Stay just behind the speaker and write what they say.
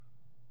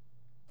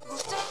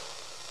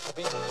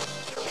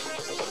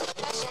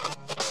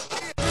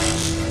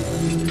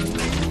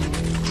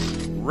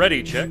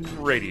Ready Check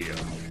Radio.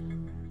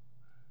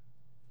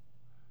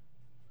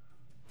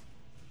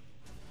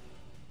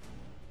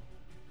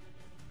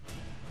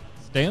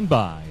 Stand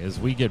by as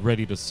we get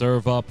ready to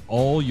serve up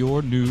all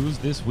your news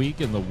this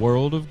week in the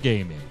world of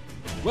gaming.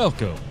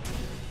 Welcome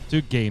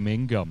to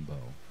Gaming Gumbo.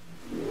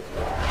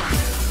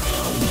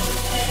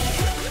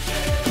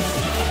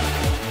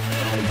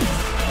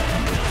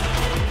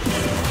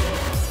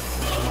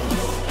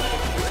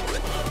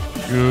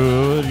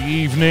 Good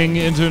evening,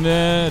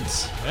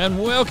 Internet,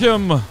 and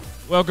welcome.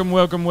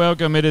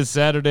 It is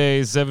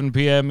Saturday, 7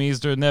 p.m.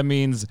 Eastern. That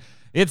means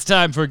it's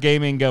time for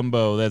Gaming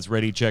Gumbo. That's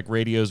Ready Check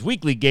Radio's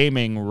weekly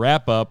gaming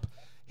wrap-up.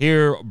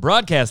 Here,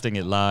 broadcasting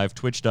it live,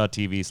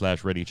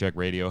 twitch.tv/Ready Check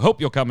Radio.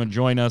 Hope you'll come and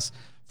join us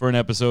for an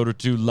episode or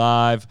two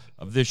live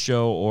of this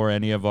show or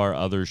any of our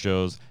other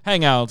shows.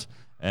 Hang out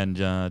and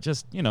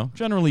just,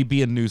 generally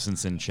be a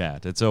nuisance in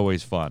chat. It's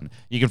always fun.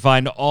 You can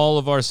find all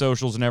of our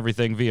socials and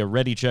everything via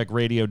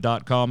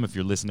ReadyCheckRadio.com. If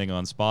you're listening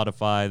on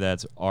Spotify,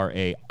 that's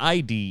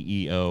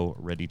RAIDEO,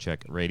 Ready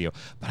Check Radio.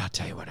 But I'll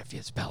tell you what, if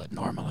you spell it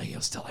normally,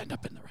 you'll still end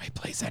up in the right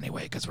place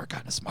anyway, because we're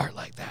kind of smart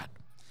like that.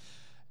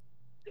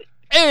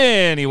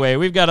 Anyway,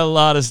 we've got a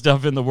lot of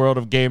stuff in the world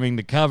of gaming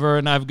to cover,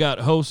 and I've got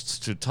hosts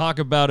to talk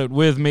about it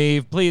with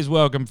me. Please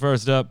welcome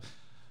first up,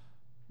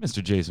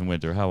 Mr. Jason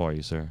Winter. How are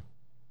you, sir?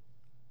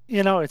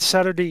 It's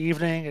Saturday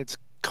evening. It's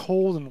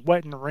cold and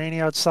wet and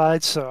rainy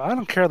outside, so I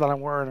don't care that I'm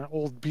wearing an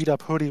old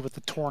beat-up hoodie with the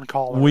torn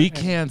collar. We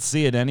can't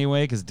see it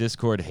anyway because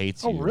Discord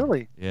hates you. Oh,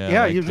 really?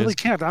 Yeah, you really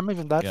can't. I'm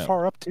even that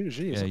far up, too.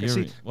 Jeez.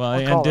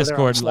 Yeah, and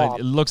Discord,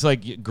 it looks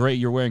like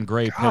you're wearing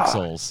gray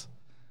pixels.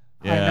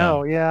 Yeah. I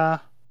know, yeah.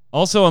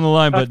 Also on the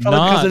line, but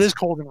not because it is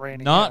cold and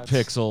rainy. Not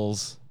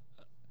pixels.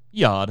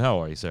 Yod,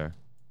 how are you, sir?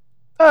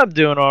 I'm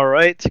doing all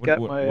right.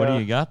 What do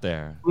you got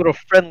there? Little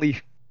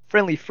friendly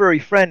furry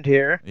friend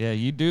here. Yeah,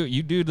 you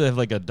do have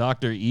like a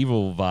Dr.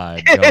 Evil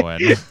vibe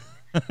going.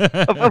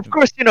 of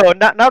course,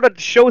 now that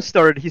the show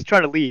started, he's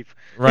trying to leave.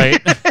 Right.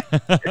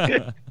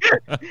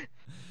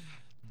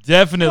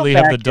 Definitely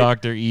have the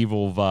Dr.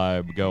 Evil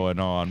vibe going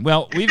on.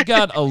 Well, we've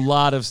got a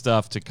lot of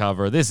stuff to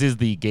cover. This is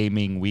the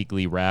Gaming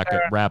Weekly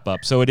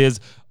wrap-up, so it is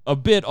a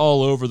bit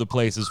all over the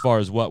place as far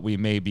as what we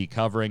may be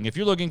covering. If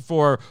you're looking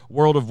for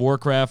World of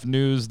Warcraft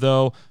news,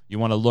 though, you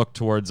want to look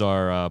towards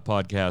our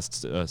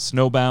podcast,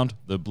 Snowbound,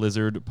 the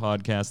Blizzard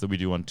podcast that we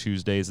do on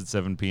Tuesdays at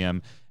 7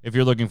 p.m. If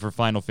you're looking for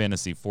Final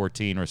Fantasy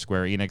XIV or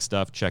Square Enix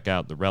stuff, check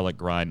out the Relic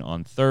Grind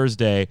on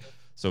Thursday.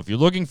 So if you're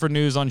looking for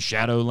news on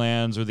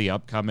Shadowlands or the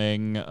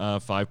upcoming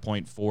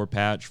 5.4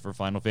 patch for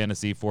Final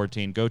Fantasy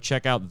XIV, go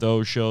check out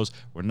those shows.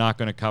 We're not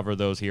going to cover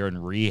those here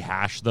and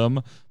rehash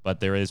them,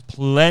 but there is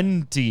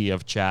plenty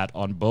of chat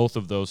on both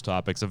of those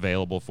topics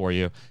available for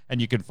you,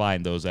 and you can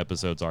find those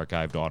episodes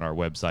archived on our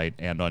website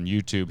and on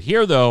YouTube.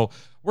 Here, though,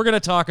 we're going to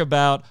talk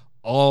about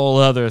all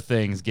other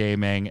things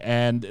gaming,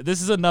 and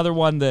this is another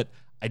one that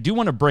I do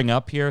want to bring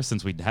up here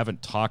since we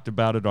haven't talked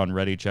about it on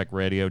Ready Check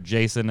Radio.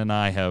 Jason and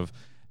I have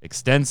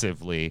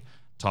extensively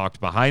talked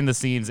behind the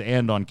scenes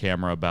and on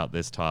camera about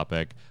this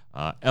topic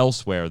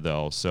elsewhere,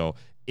 though. So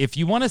if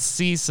you want to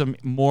see some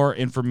more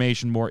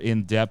information, more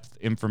in-depth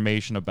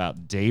information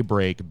about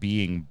Daybreak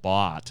being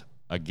bought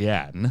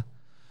again,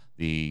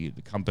 the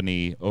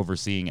company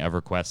overseeing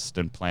EverQuest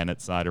and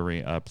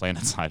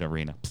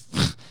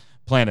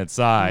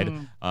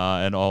PlanetSide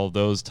and all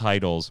those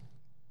titles,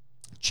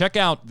 check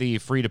out the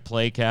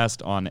free-to-play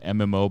cast on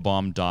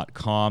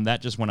mmobomb.com.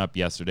 That just went up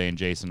yesterday, and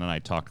Jason and I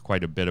talked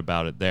quite a bit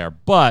about it there.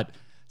 But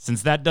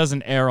since that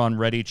doesn't air on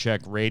Ready Check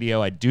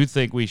Radio, I do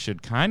think we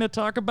should kind of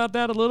talk about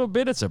that a little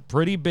bit. It's a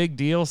pretty big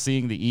deal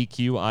seeing the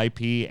EQ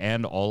IP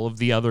and all of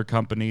the other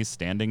companies,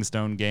 Standing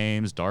Stone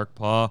Games,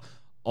 Darkpaw,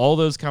 all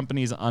those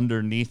companies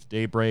underneath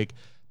Daybreak,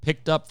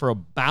 picked up for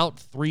about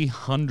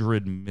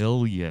 $300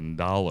 million.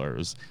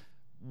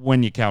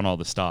 When you count all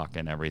the stock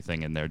and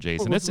everything in there,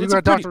 Jason. Well, we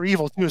got Dr.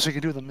 Evil, too, so you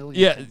can do the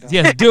million.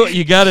 Yes, do it.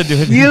 You got to do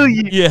it.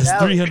 Yes,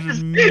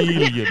 $300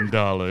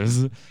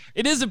 million.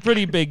 It is a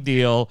pretty big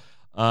deal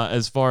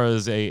as far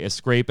as a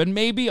scrape, and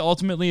maybe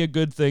ultimately a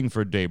good thing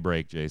for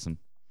Daybreak, Jason.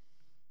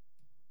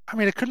 I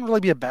mean, it couldn't really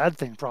be a bad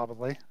thing,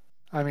 probably.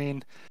 I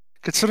mean,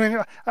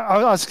 considering,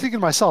 I was thinking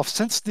to myself,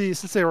 since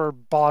they were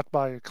bought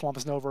by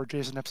Columbus Nova or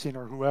Jason Epstein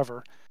or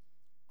whoever,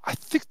 I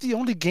think the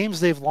only games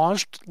they've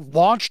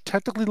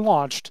technically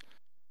launched,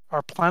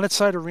 are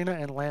PlanetSide Arena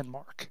and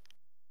Landmark.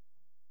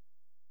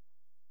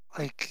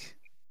 Like,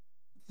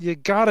 you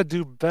gotta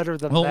do better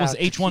than that. Well, was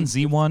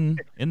H1Z1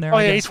 in there? Oh,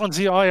 yeah,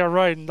 H1Z. Oh, yeah,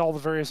 right, and all the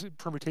various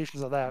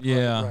permutations of that.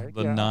 Yeah, right.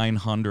 The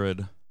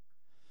 900.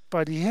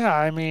 But yeah,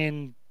 I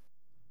mean,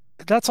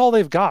 that's all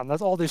they've gotten.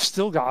 That's all they've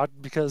still got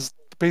because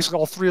basically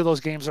all three of those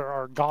games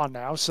are gone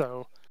now.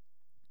 So,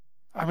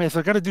 I mean, if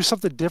they're gonna do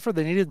something different,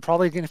 they needed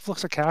probably an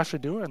influx of cash to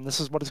do it, and this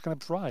is what it's gonna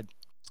provide.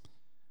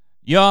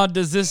 Yeah,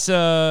 is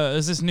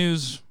this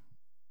news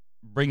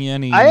bring you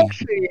any? I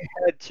actually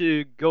had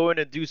to go in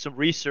and do some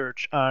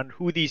research on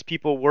who these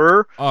people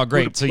were. Oh, who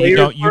great! the So you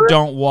players were.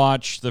 don't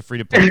watch the free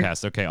to play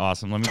cast? Okay,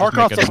 awesome. Let me just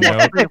Tarkov make a doesn't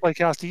note. have a play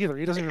cast either.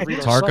 He doesn't even read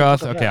our site. What Tarkov.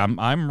 the Okay, heck?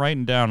 I'm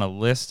writing down a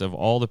list of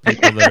all the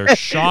people that are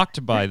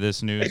shocked by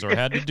this news or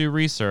had to do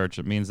research.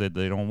 It means that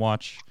they don't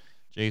watch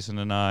Jason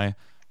and I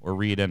or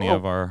read any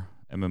of our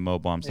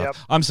MMO bomb stuff.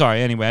 Yep. I'm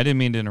sorry. Anyway, I didn't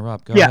mean to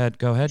interrupt. Go Yeah. ahead.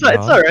 Go ahead. It's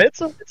all right.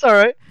 It's all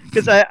right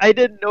because I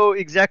didn't know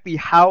exactly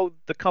how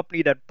the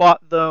company that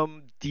bought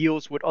them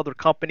deals with other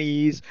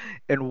companies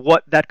and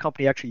what that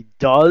company actually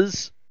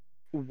does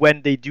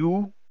when they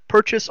do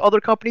purchase other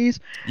companies.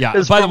 Yeah.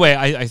 'Cause By the from- way,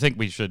 I think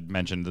we should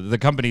mention the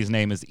company's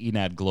name is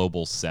Enad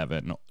Global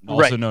 7,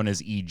 also Right. known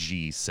as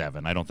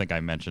EG7. I don't think I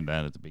mentioned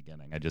that at the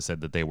beginning. I just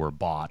said that they were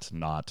bought,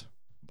 not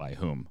by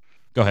whom.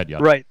 Go ahead,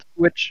 Yad. Right,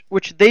 which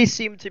they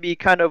seem to be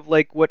kind of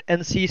like what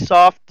NC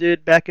Soft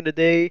did back in the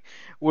day,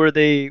 where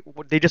they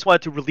just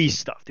wanted to release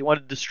stuff, they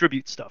wanted to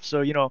distribute stuff.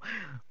 So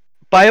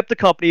buy up the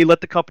company, let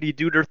the company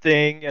do their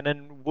thing, and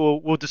then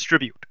we'll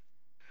distribute.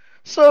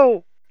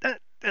 So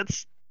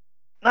that's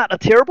not a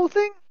terrible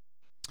thing.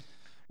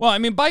 Well, I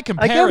mean, by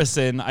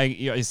comparison,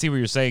 I see what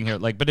you're saying here.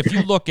 Like, but if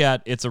you look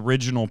at its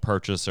original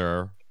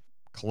purchaser,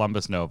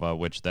 Columbus Nova,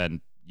 which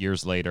then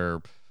years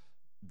later,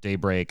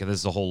 Daybreak. This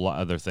is a whole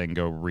other thing.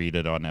 Go read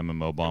it on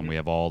MMO Bomb. We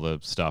have all the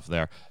stuff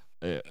there.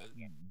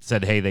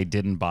 Said, hey, they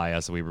didn't buy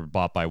us. We were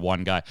bought by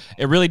one guy.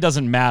 It really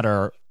doesn't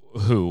matter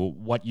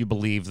what you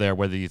believe there,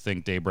 whether you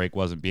think Daybreak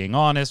wasn't being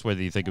honest,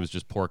 whether you think it was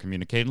just poor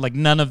communication. Like,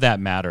 none of that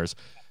matters.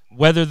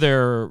 Whether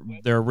their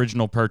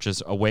original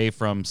purchase away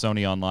from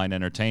Sony Online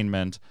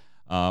Entertainment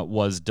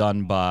was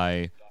done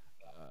by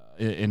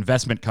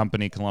investment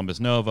company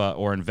Columbus Nova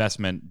or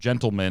investment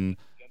gentleman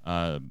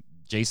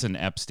Jason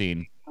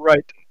Epstein.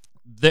 Right.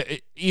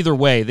 Either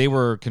way, they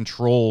were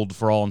controlled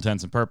for all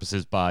intents and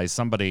purposes by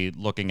somebody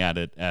looking at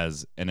it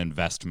as an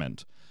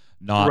investment,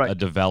 not a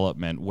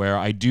development, where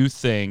I do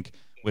think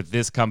with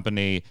this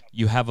company,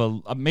 you have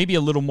maybe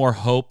a little more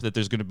hope that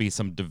there's going to be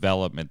some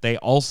development. They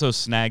also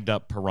snagged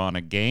up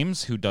Piranha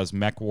Games, who does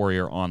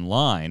MechWarrior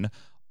Online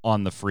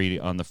on the free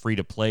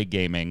to play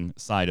gaming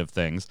side of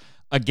things,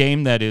 a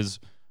game that is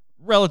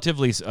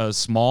relatively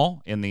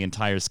small in the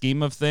entire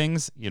scheme of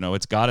things.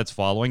 It's got its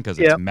following because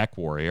it's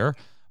MechWarrior,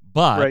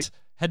 but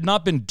had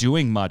not been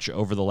doing much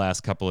over the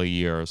last couple of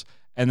years.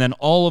 And then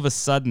all of a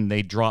sudden,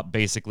 they drop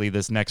basically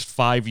this next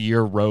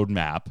 5-year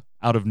roadmap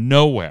out of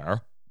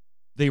nowhere.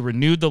 They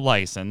renewed the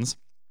license.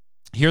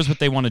 Here's what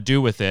they want to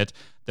do with it.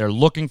 They're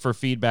looking for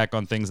feedback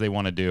on things they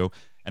want to do.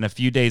 And a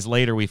few days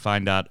later, we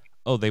find out,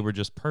 oh, they were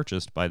just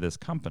purchased by this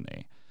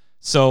company.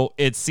 So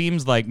it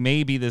seems like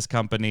maybe this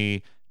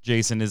company,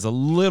 Jason, is a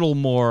little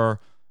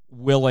more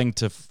willing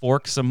to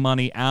fork some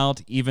money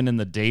out. Even in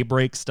the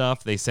Daybreak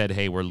stuff, they said,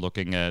 hey, we're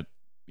looking at,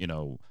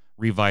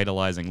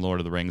 revitalizing Lord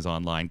of the Rings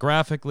Online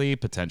graphically,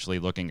 potentially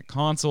looking at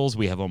consoles.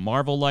 We have a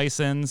Marvel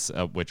license,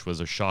 which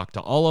was a shock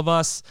to all of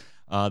us,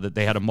 that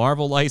they had a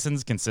Marvel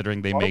license,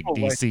 considering they make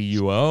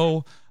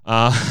DCUO.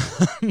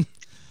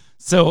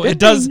 So it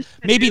does,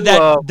 maybe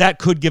that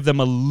could give them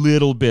a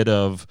little bit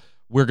of,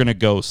 we're going to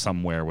go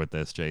somewhere with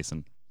this,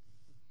 Jason.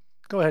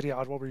 Go ahead,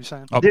 Yad. What were you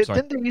saying? Oh,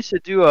 sorry. Didn't they used to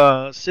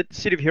do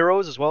City of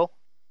Heroes as well?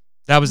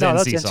 That was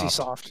that's NC NC Soft.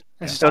 Soft.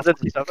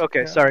 NC Soft.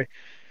 Okay, Yeah. sorry.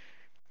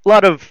 A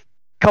lot of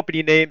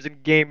company names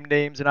and game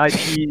names and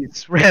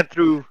IPs ran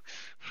through.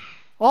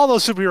 All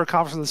those superhero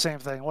comics are the same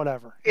thing.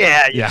 Whatever.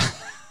 Yeah.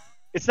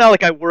 It's not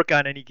like I work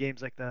on any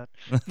games like that.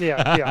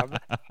 Yeah.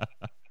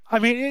 I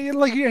mean,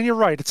 and you're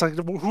right. It's like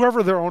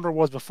whoever their owner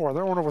was before.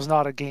 Their owner was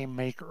not a game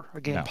maker,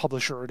 a game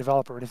publisher, or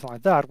developer, or anything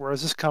like that.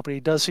 Whereas this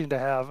company does seem to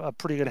have a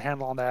pretty good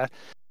handle on that.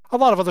 A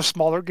lot of other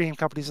smaller game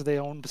companies that they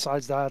own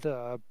besides that.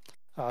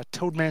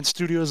 Toadman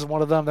Studios is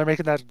one of them. They're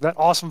making that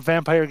awesome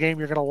vampire game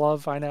you're gonna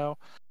love. I know.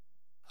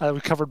 We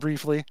covered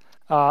briefly.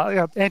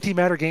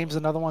 Antimatter Games is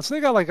another one. So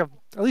they got at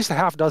least a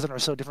half dozen or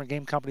so different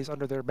game companies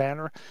under their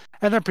banner,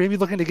 and they're maybe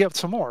looking to get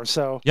some more.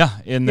 So I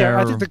think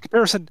the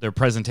comparison, their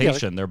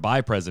presentation, their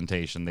buy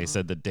presentation, they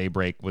said that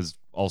Daybreak was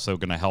also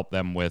going to help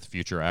them with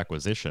future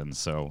acquisitions.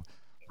 So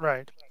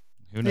right.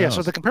 Who knows? Yeah,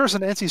 so the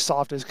comparison to NC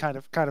Soft is kind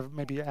of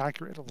maybe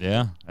accurate. A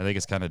little bit. I think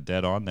it's kind of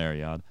dead on there,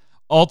 Yad.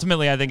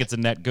 Ultimately, I think it's a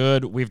net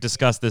good. We've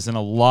discussed this in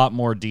a lot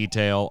more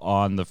detail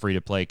on the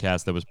free-to-play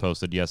cast that was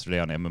posted yesterday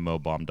on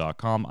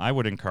mmobomb.com. I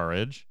would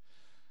encourage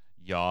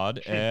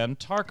Yad and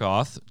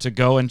Tarkoth to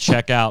go and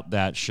check out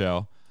that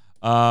show.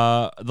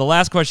 The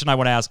last question I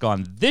want to ask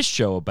on this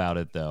show about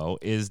it, though,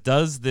 is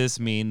does this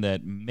mean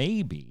that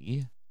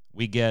maybe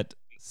we get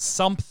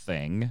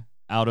something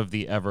out of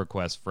the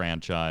EverQuest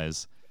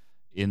franchise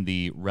in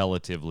the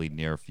relatively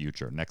near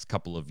future, next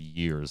couple of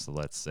years,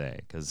 let's say?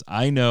 Because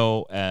I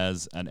know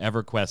as an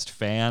EverQuest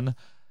fan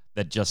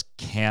that just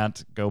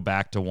can't go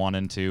back to 1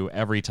 and 2.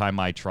 Every time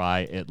I try,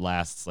 it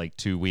lasts like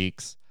 2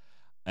 weeks,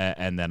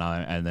 and then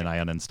I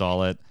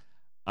uninstall it.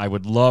 I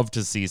would love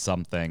to see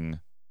something,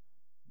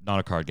 not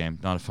a card game,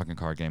 not a fucking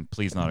card game,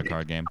 please, not a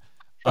card game,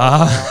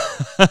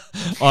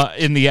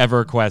 in the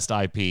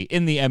EverQuest IP,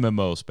 in the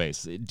MMO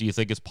space. Do you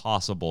think it's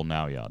possible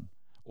now, Yad?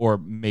 Or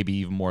maybe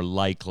even more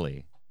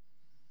likely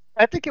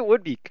I think it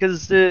would be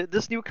because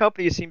this new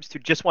company seems to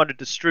just want to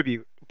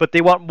distribute, but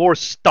they want more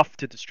stuff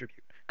to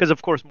distribute. Because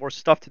of course, more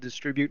stuff to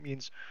distribute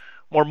means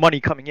more money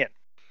coming in.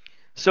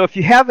 So if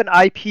you have an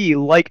IP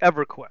like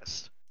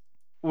EverQuest,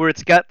 where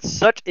it's got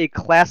such a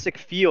classic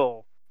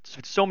feel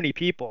to so many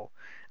people,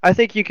 I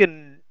think you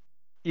can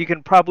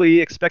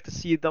probably expect to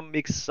see them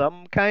make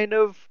some kind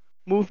of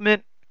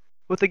movement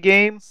with the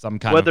game, Some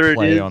kind of whether it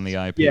play is on the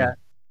IP.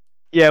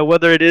 yeah,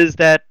 whether it is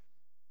that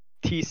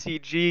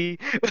TCG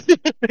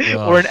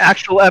or an Ugh.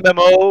 actual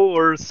MMO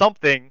or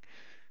something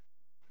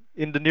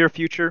in the near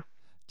future.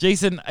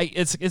 Jason,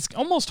 it's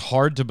almost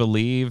hard to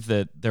believe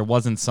that there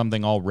wasn't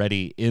something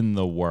already in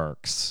the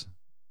works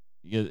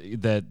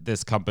that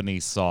this company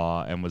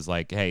saw and was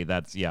like, hey,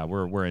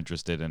 we're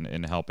interested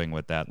in helping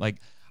with that. Like,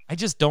 I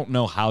just don't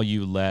know how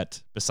you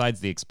let, besides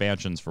the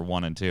expansions for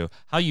 1 and 2,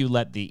 how you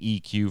let the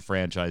EQ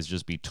franchise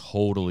just be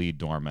totally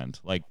dormant.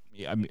 Like,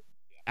 I mean,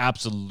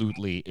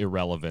 absolutely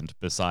irrelevant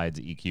besides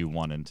EQ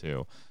 1 and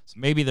 2. So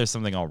maybe there's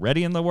something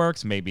already in the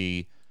works.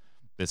 Maybe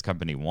this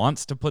company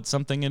wants to put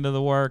something into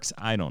the works.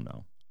 I don't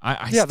know.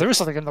 There is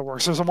something in the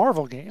works. There's a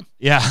Marvel game.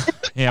 Yeah,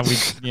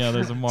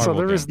 there's a Marvel So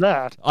there game. is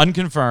that.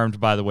 Unconfirmed,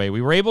 by the way.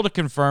 We were able to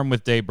confirm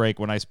with Daybreak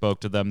when I spoke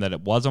to them that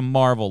it was a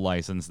Marvel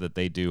license that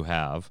they do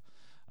have.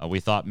 We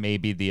thought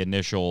maybe the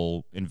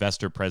initial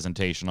investor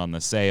presentation on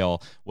the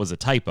sale was a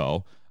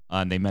typo,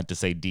 and they meant to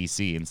say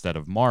DC instead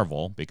of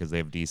Marvel because they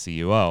have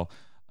DCUO.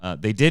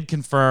 They did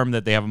confirm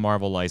that they have a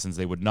Marvel license.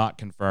 They would not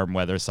confirm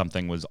whether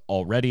something was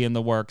already in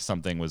the works,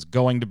 something was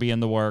going to be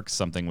in the works,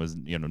 something was,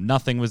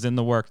 nothing was in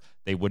the works.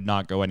 They would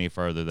not go any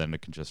further than to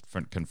just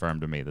confirm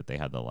to me that they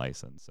had the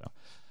license. So,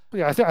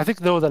 Yeah, I think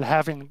though that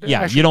having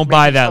you don't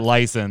buy that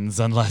license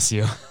unless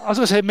you. I was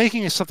going to say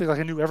making something like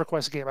a new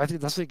EverQuest game. I think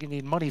that's what you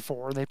need money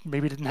for, and they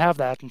maybe didn't have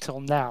that until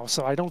now.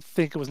 So I don't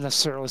think it was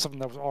necessarily something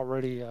that was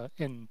already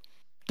in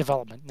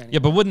development. Anyway. Yeah,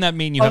 but wouldn't that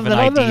mean you have an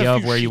idea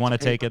of where you want to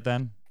take it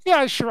then?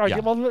 Yeah, sure.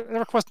 Yeah. Well,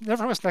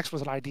 EverQuest Next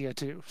was an idea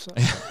too. So.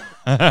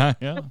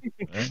 Yeah.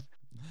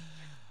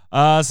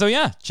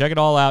 Check it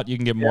all out. You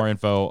can get more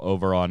info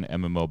over on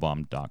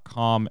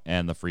mmobomb.com,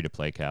 and the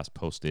free-to-play cast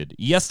posted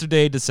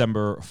yesterday,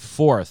 December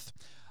 4th.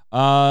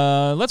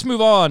 Let's move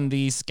on.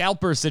 The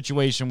scalper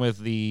situation with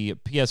the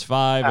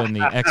PS5 and the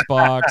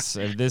Xbox.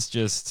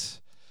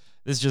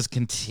 This just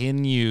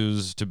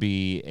continues to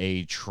be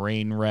a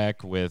train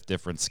wreck with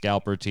different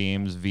scalper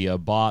teams via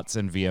bots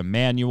and via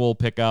manual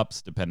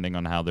pickups, depending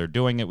on how they're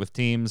doing it with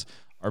teams,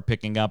 are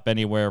picking up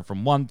anywhere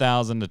from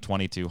 1,000 to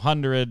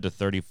 2,200 to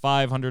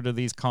 3,500 of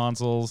these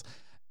consoles.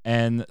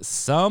 And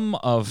some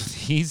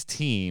of these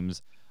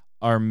teams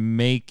are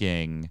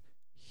making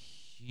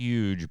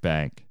huge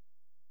bank.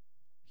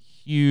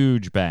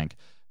 Huge bank.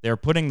 They're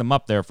putting them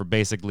up there for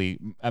basically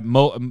at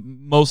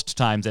most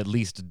times at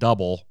least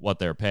double what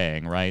they're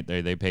paying, right?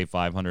 They pay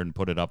 $500 and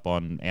put it up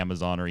on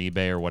Amazon or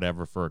eBay or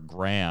whatever for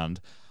 $1,000,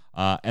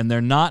 and they're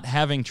not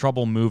having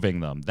trouble moving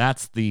them.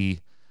 That's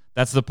the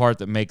part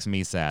that makes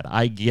me sad.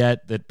 I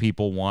get that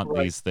people want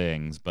these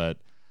things, but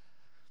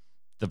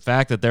the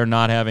fact that they're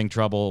not having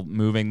trouble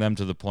moving them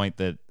to the point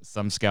that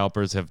some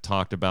scalpers have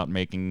talked about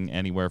making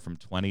anywhere from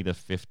 $20,000 to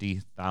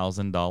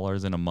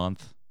 $50,000 in a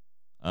month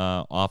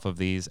off of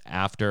these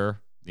after.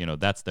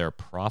 That's their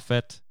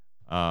profit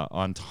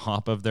on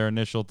top of their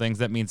initial things.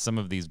 That means some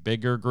of these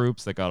bigger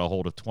groups that got a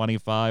hold of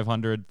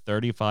 2,500,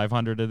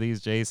 3,500 of these,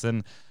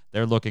 Jason,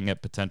 they're looking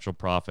at potential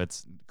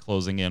profits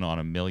closing in on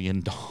 $1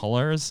 million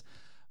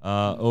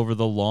over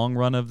the long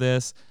run of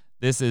this.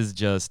 This is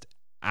just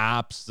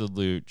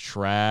absolute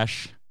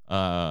trash.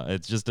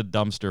 It's just a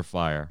dumpster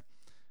fire.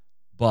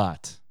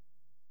 But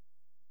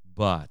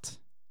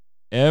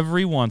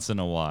every once in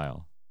a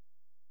while,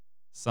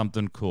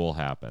 something cool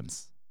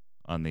happens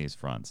on these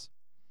fronts.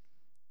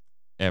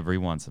 Every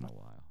once in a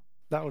while.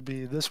 That would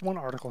be this one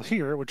article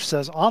here, which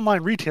says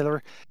online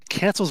retailer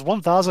cancels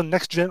 1,000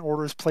 next-gen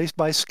orders placed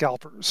by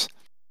scalpers.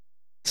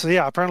 So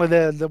yeah, apparently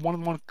the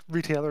one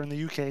retailer in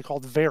the UK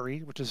called Very,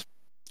 which is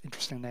an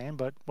interesting name,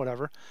 but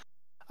whatever.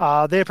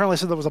 They apparently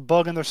said there was a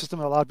bug in their system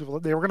that allowed people.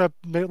 They were going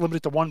to limit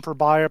it to one per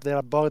buyer, but they had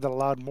a bug that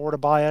allowed more to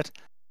buy it.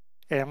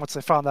 And once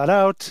they found that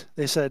out,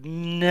 they said,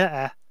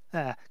 "Nah,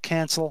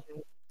 cancel,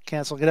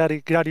 get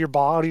out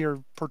of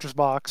your purchase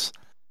box."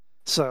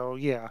 So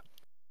yeah,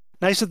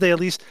 nice that they at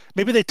least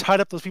maybe they tied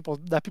up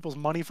people's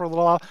money for a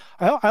little while.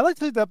 I like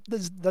to think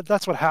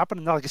that's what happened,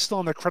 and now like it's still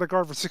on their credit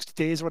card for 60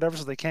 days or whatever,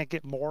 so they can't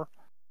get more.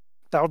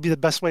 That would be the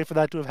best way for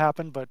that to have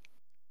happened, but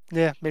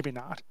yeah, maybe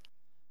not.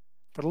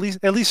 But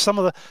at least some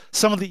of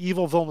the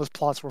evil villainous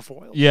plots were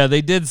foiled. Yeah,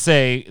 they did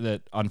say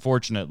that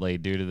unfortunately,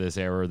 due to this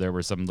error, there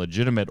were some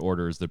legitimate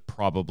orders that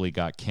probably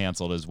got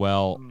canceled as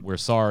well. We're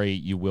sorry,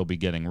 you will be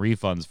getting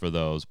refunds for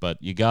those, but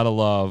you gotta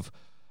love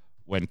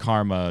when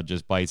karma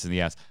just bites in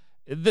the ass.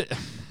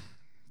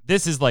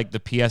 This is like the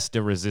pièce de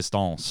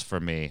résistance for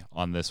me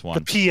on this one.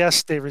 The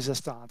pièce de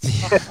résistance.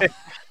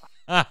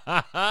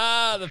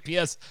 The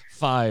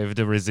PS5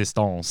 de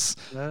résistance.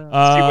 See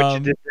what you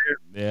did there.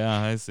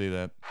 Yeah, I see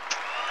that.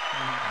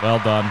 Well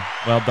done.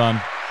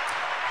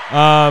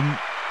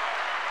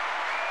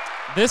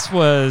 This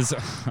was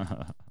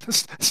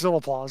Still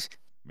applause.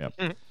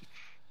 Yep.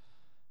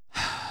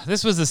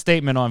 This was a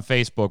statement on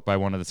Facebook by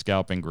one of the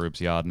scalping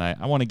groups, Yad, and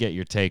I want to get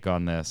your take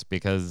on this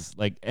because,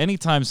 like,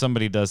 anytime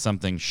somebody does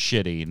something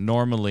shitty,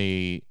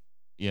 normally,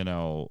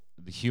 the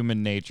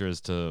human nature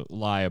is to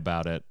lie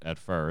about it at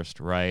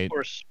first, right? Of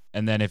course.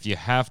 And then if you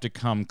have to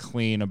come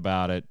clean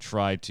about it,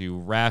 try to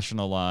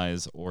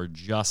rationalize or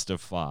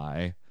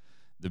justify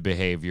the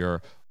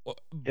behavior.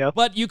 Yep.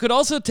 But you could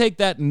also take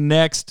that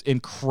next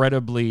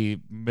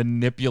incredibly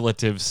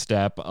manipulative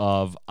step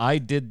of, I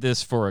did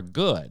this for a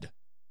good.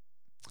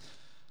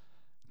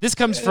 This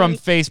comes from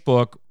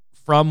Facebook,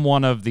 from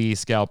one of the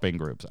scalping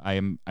groups.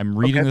 I'm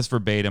reading this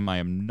verbatim. I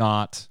am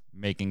not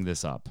making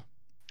this up.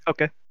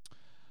 Okay.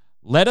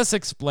 Let us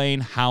explain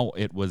how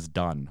it was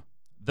done.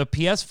 The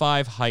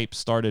PS5 hype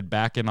started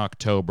back in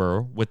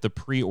October with the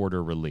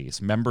pre-order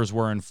release. Members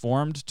were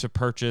informed to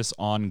purchase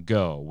on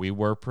go. We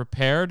were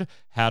prepared,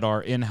 had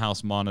our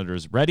in-house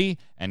monitors ready,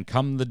 and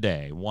come the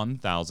day,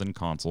 1,000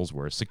 consoles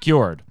were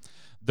secured.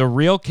 The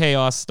real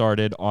chaos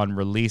started on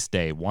release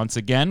day. Once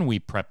again, we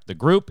prepped the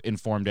group,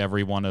 informed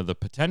everyone of the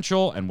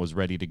potential, and was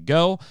ready to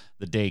go.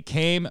 The day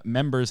came,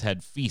 members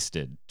had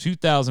feasted.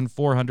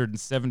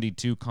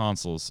 2,472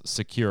 consoles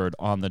secured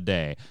on the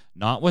day.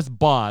 Not with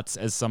bots,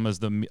 as some of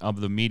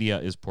the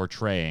media is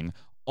portraying,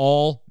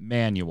 all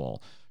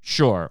manual.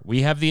 Sure,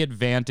 we have the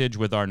advantage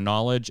with our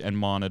knowledge and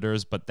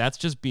monitors, but that's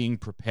just being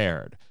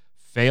prepared.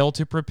 Fail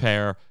to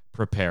prepare,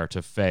 prepare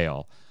to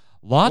fail.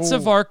 Lots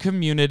of our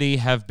community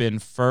have been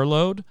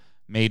furloughed,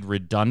 made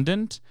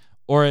redundant,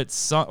 or at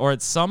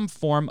some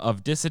form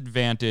of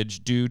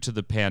disadvantage due to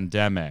the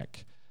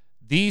pandemic.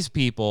 These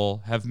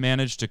people have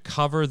managed to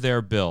cover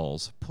their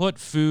bills, put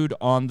food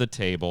on the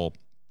table,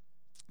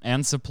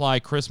 and supply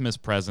Christmas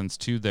presents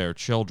to their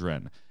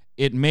children.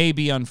 It may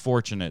be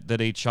unfortunate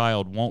that a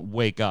child won't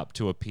wake up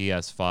to a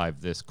PS5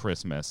 this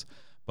Christmas,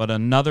 but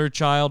another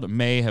child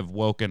may have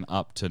woken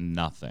up to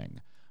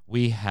nothing.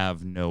 We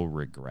have no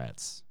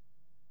regrets.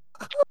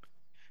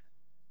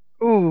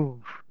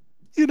 Ooh.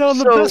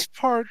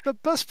 The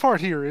best part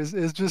here is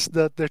just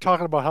that they're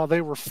talking about how they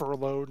were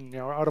furloughed and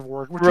out of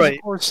work, which is,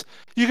 of course,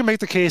 you can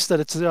make the case that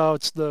it's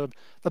the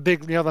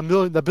big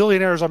the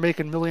billionaires are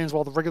making millions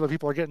while the regular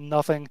people are getting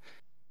nothing,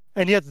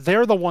 and yet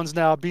they're the ones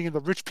now, being the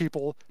rich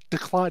people,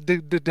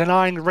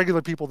 denying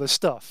regular people this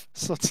stuff.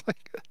 So it's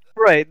like,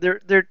 right,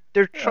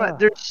 they're trying.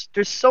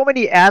 There's so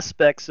many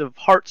aspects of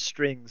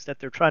heartstrings that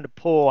they're trying to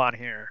pull on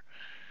here.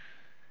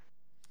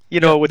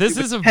 With this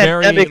the is a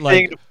very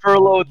thing, the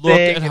furlough look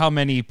thing. at how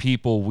many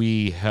people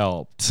we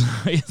helped.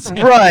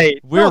 Right.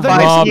 We're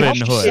Robin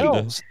Hood.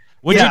 Themselves.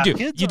 What'd you do?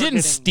 Kids You are didn't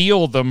getting-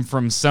 steal them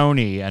from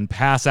Sony and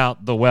pass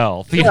out the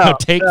wealth.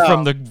 Take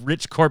from the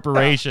rich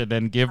corporation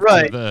and give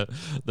to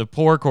the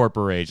poor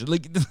corporation.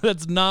 Like,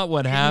 that's not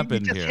what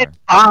happened you just here. hit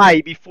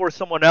buy before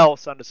someone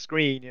else on the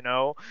screen.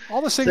 All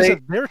the things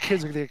that their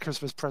kids are going to get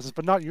Christmas presents,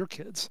 but not your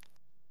kids.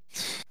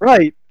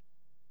 Right.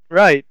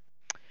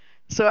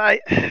 So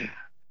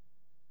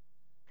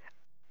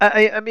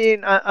I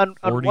mean, on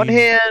one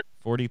hand,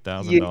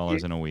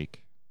 $40,000 in a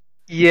week.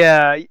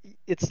 Yeah,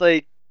 it's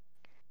like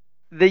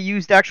they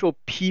used actual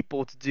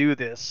people to do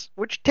this,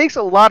 which takes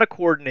a lot of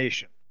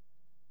coordination.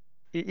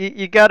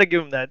 You got to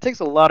give them that. It takes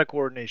a lot of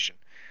coordination,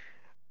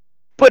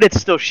 but it's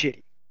still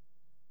shitty.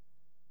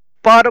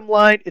 Bottom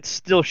line, it's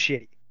still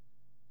shitty.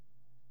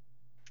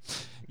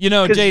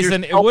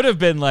 Jason, it would have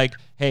been like,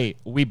 hey,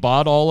 we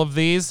bought all of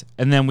these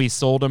and then we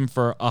sold them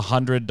for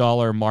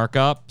 $100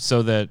 markup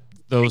so that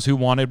those who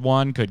wanted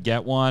one could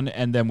get one,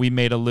 and then we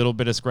made a little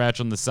bit of scratch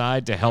on the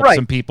side to help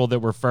some people that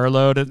were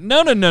furloughed.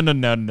 No.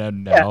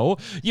 Yeah.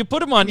 You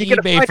put them on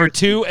eBay for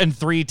 2 and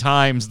 3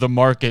 times the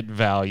market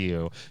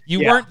value.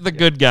 You weren't the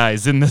good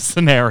guys in this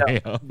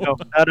scenario. No,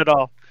 not at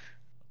all.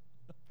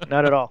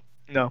 Not at all.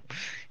 No.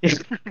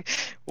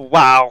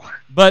 Wow.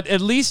 But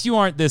at least you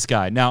aren't this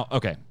guy. Now,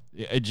 okay,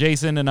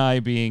 Jason and I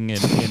being in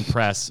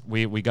press,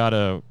 we're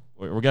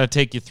gonna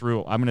take you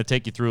through. I'm gonna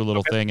take you through a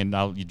little thing, and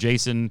now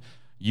Jason,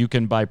 you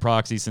can, by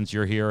proxy, since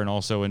you're here and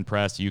also in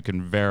press, you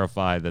can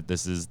verify that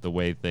this is the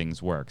way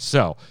things work.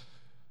 So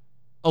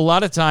a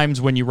lot of times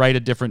when you write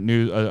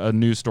a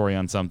news story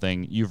on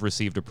something, you've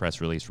received a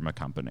press release from a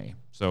company.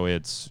 So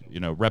it's,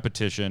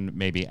 repetition,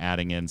 maybe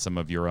adding in some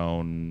of your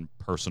own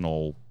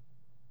personal,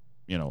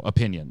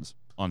 opinions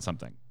on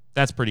something.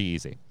 That's pretty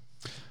easy.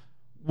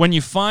 When you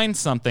find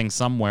something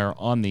somewhere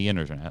on the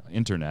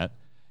internet,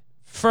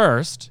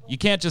 first, you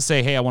can't just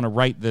say, hey, I want to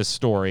write this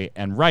story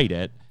and write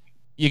it.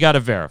 You got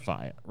to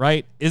verify it,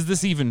 right? Is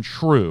this even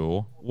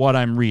true, what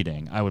I'm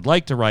reading? I would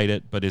like to write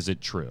it, but is it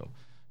true?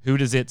 Who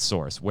does it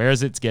source? Where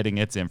is it getting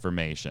its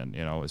information?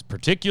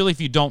 Particularly if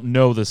you don't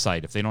know the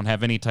site, if they don't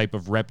have any type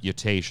of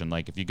reputation.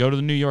 Like if you go to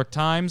the New York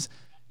Times,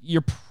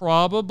 you're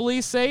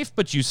probably safe,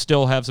 but you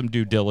still have some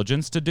due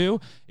diligence to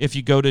do. If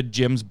you go to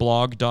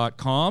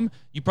jimsblog.com,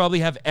 you probably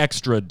have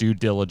extra due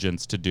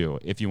diligence to do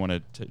if you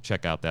want to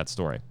check out that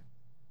story.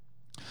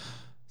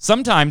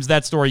 Sometimes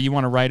that story you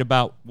want to write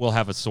about will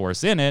have a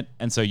source in it,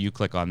 and so you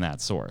click on that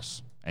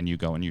source, and you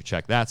go and you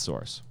check that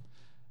source.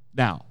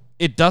 Now,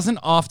 it doesn't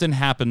often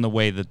happen the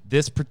way that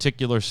this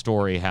particular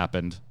story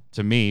happened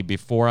to me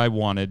before I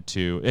wanted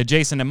to.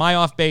 Jason, am I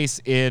off base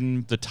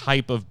in the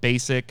type of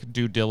basic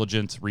due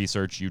diligence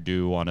research you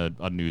do on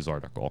a news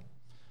article?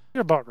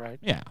 You're about right.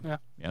 Yeah.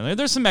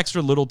 There's some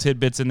extra little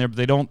tidbits in there, but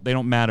they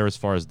don't matter as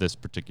far as this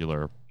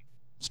particular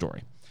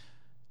story.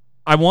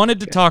 I wanted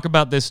to talk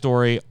about this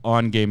story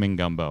on Gaming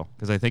Gumbo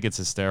because I think it's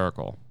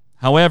hysterical.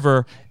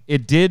 However,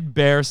 it did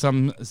bear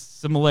some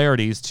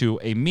similarities to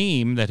a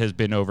meme that has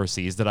been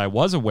overseas that I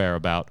was aware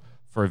about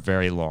for a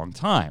very long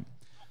time.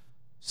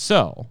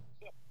 So,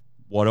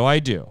 what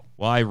do?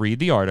 Well, I read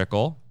the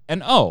article,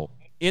 and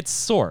it's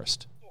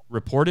sourced,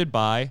 reported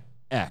by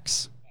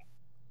X.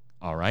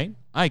 All right,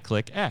 I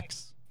click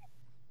X.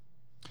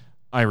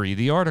 I read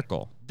the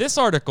article. This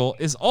article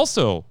is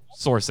also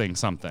sourcing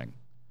something.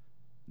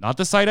 Not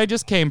the site I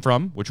just came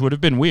from, which would have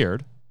been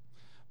weird,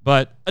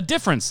 but a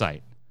different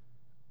site.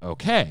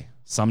 Okay,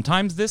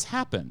 sometimes this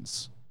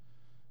happens.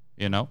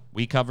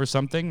 We cover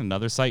something,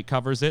 another site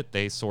covers it,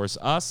 they source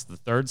us, the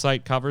third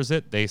site covers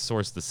it, they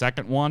source the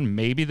second one,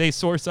 maybe they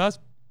source us.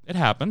 It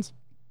happens.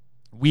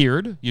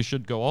 Weird. You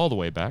should go all the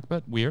way back,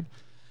 but weird.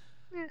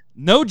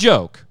 No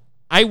joke.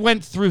 I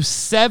went through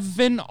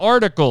 7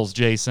 articles,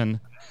 Jason,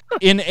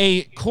 in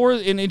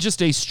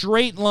just a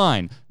straight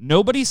line.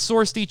 Nobody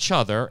sourced each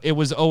other. It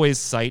was always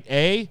site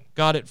A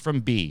got it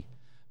from B.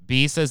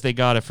 B says they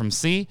got it from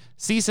C.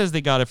 C says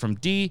they got it from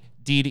D.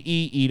 D to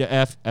E, E to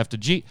F, F to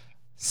G.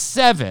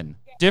 7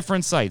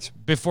 different sites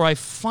before I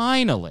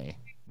finally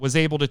was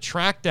able to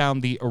track down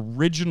the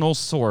original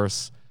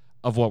source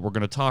of what we're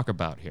going to talk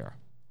about here.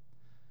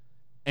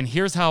 And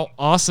here's how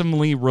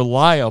awesomely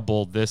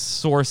reliable this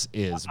source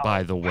is,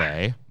 by the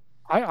way.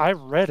 I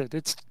read it.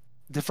 It's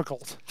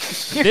difficult.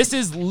 This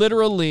is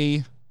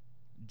literally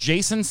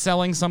Jason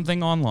selling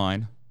something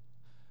online,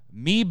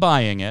 me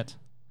buying it,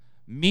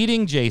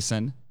 meeting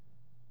Jason,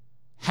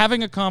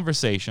 having a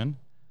conversation,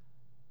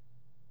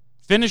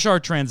 finish our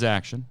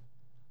transaction,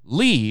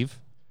 leave,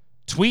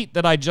 tweet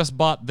that I just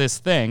bought this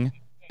thing,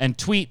 and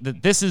tweet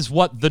that this is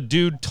what the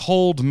dude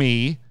told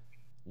me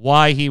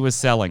why he was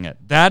selling it.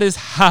 That is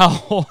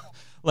how,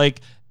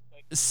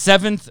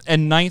 7th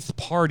and 9th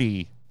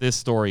party this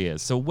story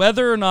is. So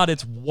whether or not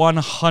it's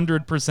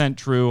 100%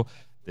 true,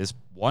 this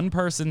one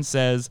person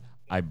says,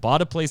 I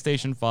bought a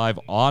PlayStation 5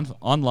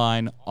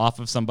 online off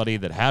of somebody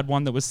that had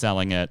one that was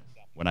selling it.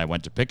 When I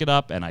went to pick it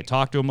up and I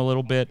talked to him a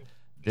little bit,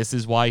 this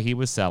is why he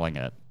was selling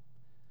it.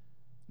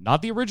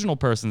 Not the original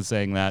person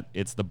saying that,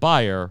 it's the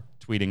buyer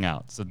tweeting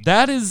out. So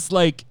that is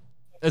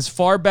as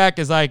far back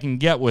as I can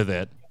get with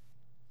it.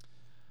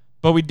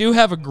 But we do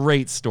have a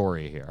great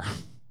story here.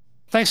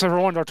 Thanks,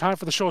 everyone. Our time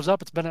for the show is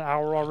up. It's been an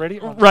hour already.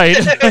 Right.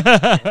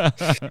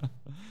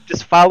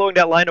 Just following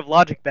that line of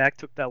logic back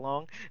took that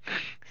long.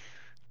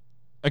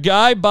 A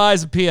guy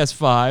buys a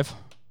PS5.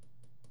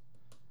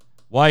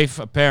 Wife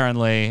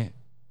apparently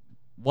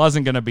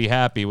wasn't going to be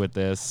happy with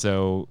this,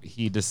 so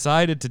he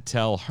decided to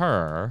tell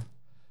her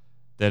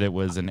that it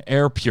was an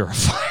air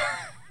purifier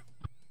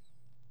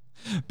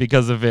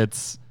because of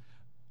its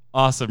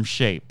awesome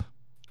shape.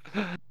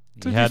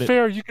 To be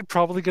fair, you could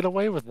probably get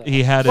away with that.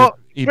 He had it.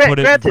 He put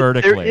it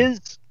vertically.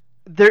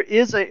 There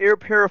is an air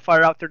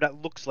purifier out there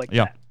that looks like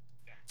that.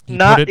 He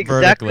Not put it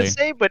exactly vertically. the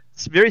same, but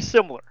it's very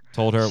similar.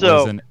 Told her it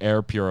was an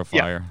air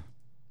purifier.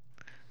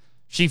 Yeah.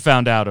 She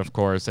found out, of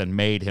course, and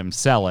made him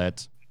sell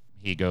it.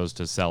 He goes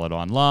to sell it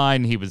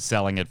online. He was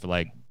selling it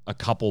for a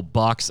couple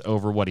bucks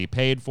over what he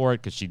paid for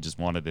it because she just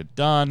wanted it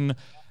done.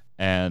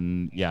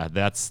 And yeah,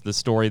 that's the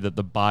story that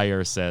the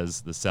buyer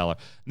says the seller.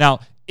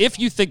 Now, if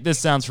you think this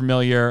sounds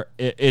familiar,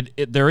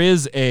 there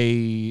is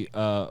a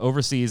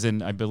overseas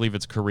in, I believe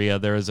it's Korea,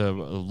 there is a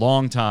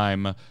long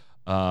time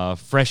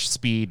fresh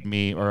speed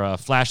meme or a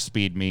flash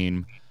speed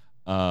meme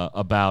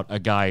about a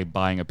guy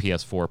buying a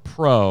PS4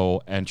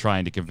 Pro and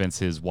trying to convince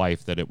his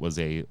wife that it was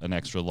an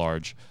extra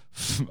large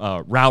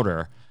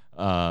router.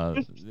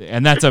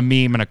 And that's a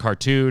meme and a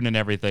cartoon and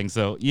everything.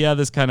 So yeah,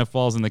 this kind of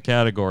falls in the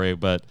category,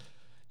 but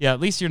yeah, at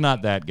least you're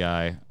not that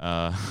guy.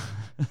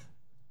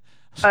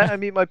 I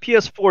mean, my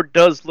PS4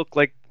 does look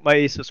like my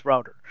Asus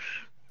router.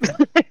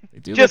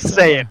 Just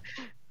saying.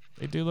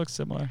 They do look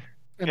similar.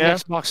 And the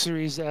Xbox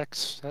Series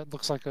X, that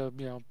looks like a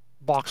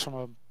box from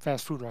a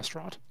fast food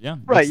restaurant. Yeah.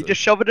 Right, you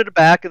just shove it in the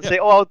back and say,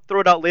 "Oh, I'll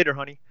throw it out later,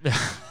 honey."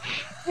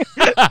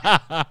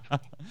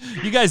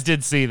 You guys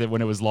did see that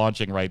when it was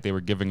launching, right? They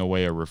were giving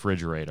away a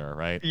refrigerator,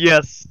 right?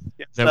 Yes.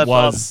 That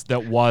was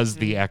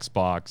the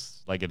Xbox.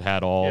 Like it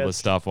had all the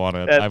stuff on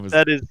it.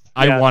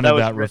 I wanted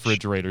that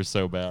refrigerator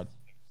so bad.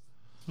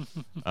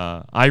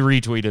 I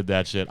retweeted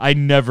that shit. I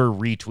never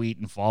retweet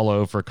and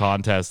follow for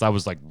contests. I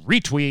was like,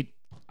 retweet.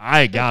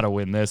 I gotta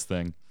win this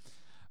thing.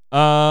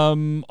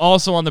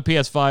 Also on the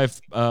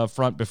PS5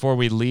 front, before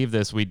we leave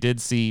this, we did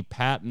see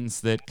patents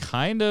that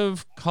kind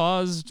of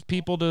caused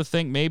people to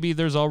think maybe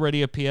there's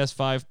already a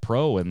PS5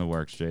 Pro in the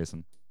works,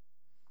 Jason.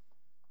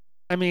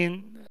 I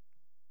mean,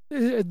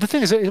 the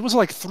thing is, it was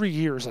like 3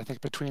 years, I think,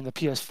 between the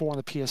PS4 and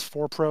the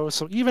PS4 Pro.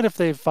 So even if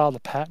they've filed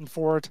a patent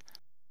for it,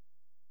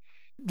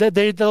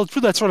 they'll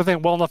do that sort of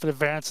thing well enough in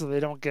advance so they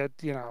don't get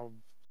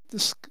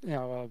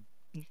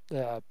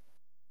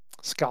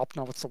scalp.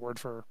 No, what's the word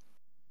for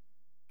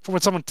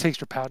when someone takes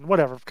your patent?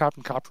 Whatever,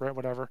 copyright,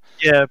 whatever.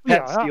 Yeah,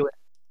 patent stealing.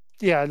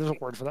 Yeah, there's a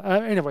word for that.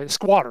 Anyway,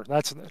 squatter.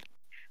 That's it.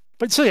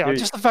 But so yeah,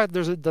 just the fact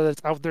that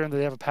it's out there and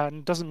they have a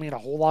patent doesn't mean a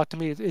whole lot to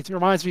me. It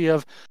reminds me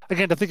of,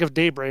 again, to think of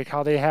Daybreak,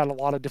 how they had a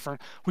lot of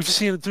different. We've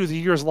seen it through the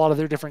years, a lot of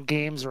their different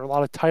games or a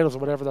lot of titles or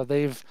whatever that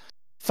they've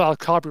filed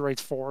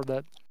copyrights for.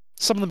 That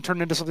some of them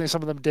turned into something,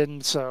 some of them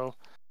didn't. So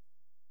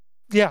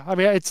yeah, I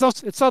mean, it's not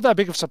that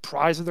big of a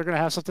surprise that they're going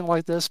to have something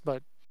like this,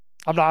 but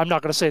I'm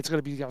not going to say it's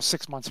going to be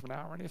 6 months from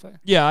now or anything.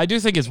 Yeah, I do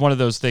think it's one of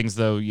those things,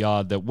 though,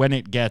 that when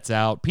it gets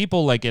out,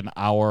 people like in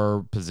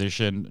our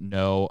position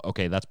know,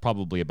 okay, that's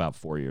probably about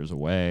 4 years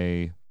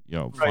away.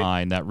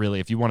 Fine. That really,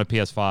 if you want a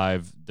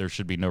PS5, there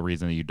should be no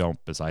reason that you don't,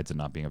 besides it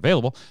not being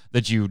available,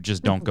 that you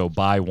just don't go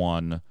buy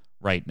one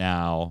right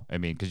now. I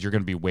mean, because you're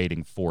going to be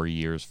waiting 4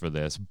 years for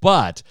this.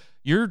 But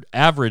your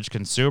average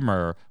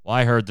consumer, well,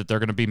 I heard that they're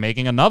going to be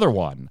making another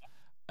one.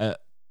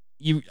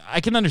 I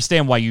can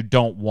understand why you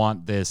don't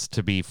want this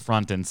to be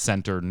front and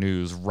center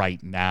news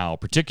right now,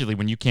 particularly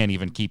when you can't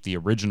even keep the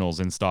originals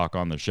in stock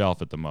on the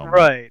shelf at the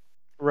moment.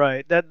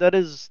 Right. That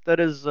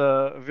is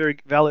a very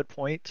valid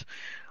point.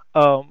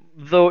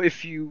 Though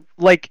if you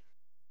like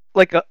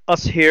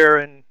us here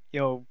and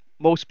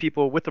most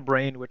people with a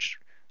brain, which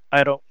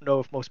I don't know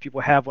if most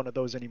people have one of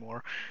those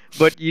anymore,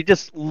 but you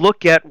just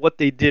look at what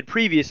they did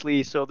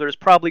previously. So there's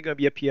probably going to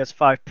be a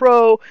PS5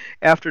 Pro.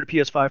 After the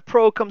PS5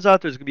 Pro comes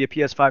out, there's going to be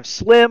a PS5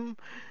 Slim.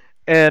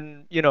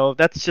 And,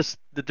 that's just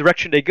the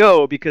direction they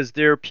go because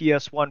they're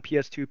PS1,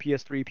 PS2,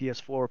 PS3,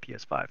 PS4,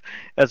 PS5,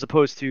 as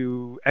opposed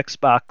to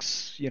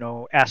Xbox,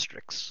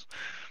 asterisks.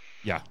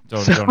 Yeah,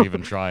 don't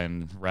even try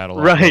and rattle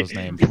off those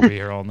names. We'll be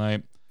here all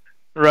night.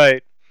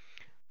 Right.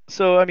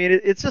 So, I mean,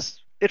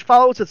 it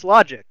follows its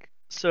logic.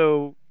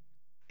 So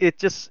it's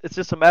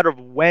just a matter of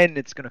when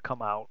it's going to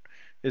come out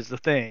is the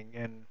thing.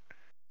 And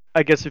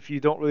I guess if you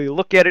don't really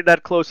look at it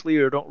that closely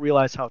or don't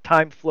realize how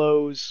time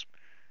flows,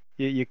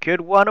 you could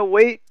want to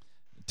wait.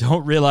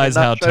 Don't realize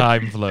how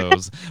time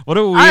flows. What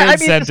a weird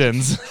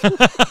sentence.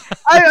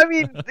 I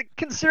mean,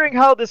 considering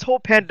how this whole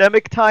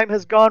pandemic time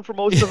has gone for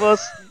most of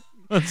us.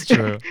 That's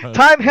true.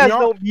 Time has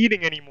no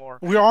meaning anymore.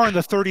 We are in the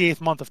 38th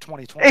month of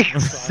 2020.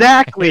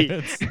 Exactly.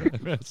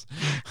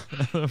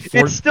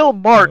 It's still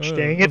March,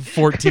 dang it.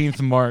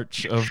 14th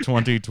March of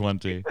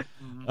 2020.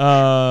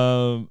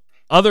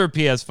 Other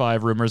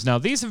PS5 rumors. Now,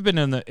 these have been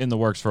in the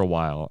works for a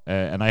while,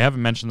 and I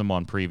haven't mentioned them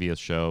on previous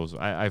shows.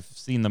 I've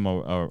seen them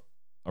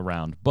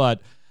around, but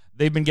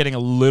they've been getting a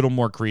little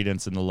more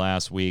credence in the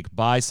last week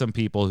by some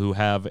people who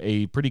have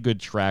a pretty good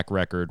track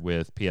record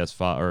with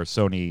PS5 or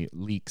Sony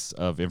leaks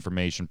of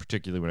information,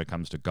 particularly when it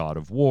comes to God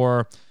of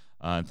War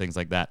and things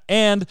like that.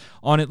 And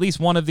on at least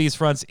one of these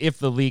fronts, if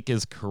the leak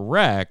is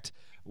correct,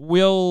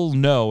 we'll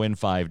know in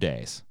 5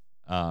 days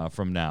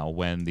from now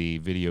when the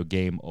Video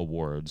Game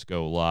Awards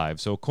go live.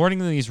 So according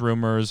to these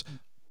rumors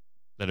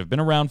that have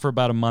been around for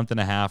about a month and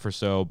a half or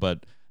so,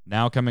 but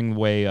now coming the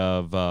way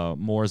of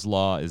Moore's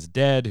Law is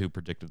Dead, who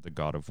predicted the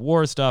God of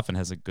War stuff and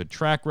has a good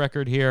track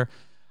record here,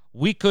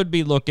 we could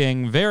be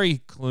looking very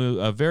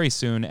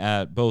soon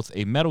at both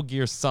a Metal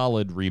Gear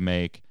Solid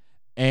remake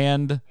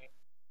and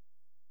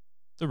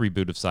the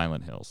reboot of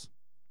Silent Hills.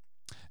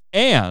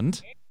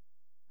 And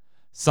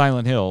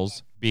Silent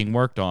Hills being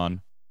worked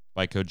on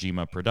by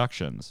Kojima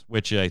Productions,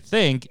 which I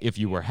think, if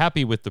you were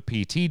happy with the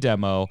PT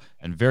demo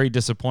and very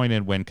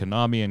disappointed when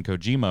Konami and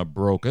Kojima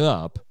broke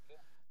up,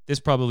 this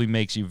probably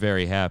makes you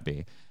very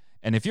happy.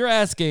 And if you're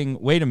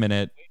asking, wait a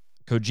minute,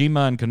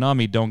 Kojima and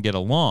Konami don't get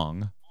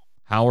along,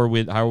 how are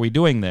we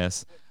doing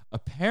this?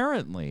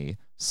 Apparently,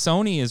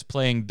 Sony is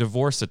playing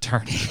divorce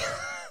attorney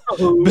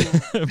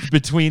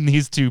between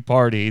these two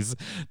parties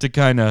to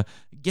kind of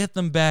get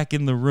them back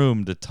in the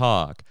room to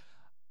talk.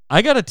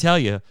 I got to tell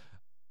you,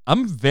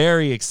 I'm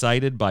very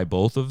excited by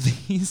both of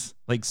these,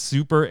 like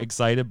super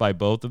excited by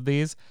both of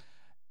these.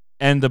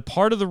 And the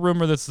part of the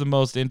rumor that's the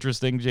most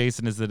interesting,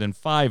 Jason, is that in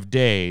 5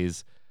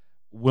 days,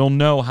 we'll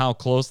know how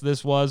close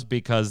this was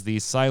because the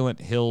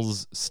Silent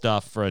Hills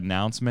stuff for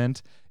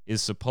announcement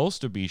is supposed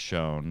to be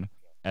shown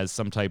as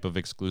some type of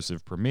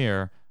exclusive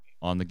premiere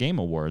on the Game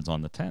Awards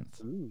on the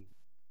 10th. Ooh.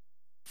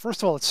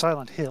 First of all, it's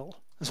Silent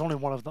Hill. There's only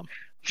one of them.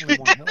 Only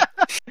one hill.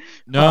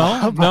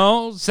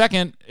 No.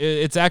 Second,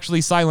 it's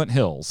actually Silent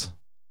Hills.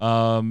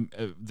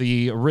 The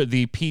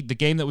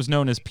game that was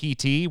known as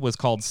PT was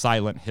called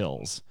Silent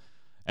Hills.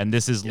 And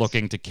this is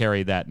looking to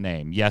carry that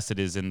name. Yes, it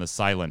is in the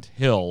Silent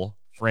Hill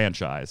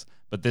franchise,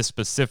 but this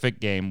specific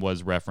game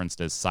was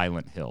referenced as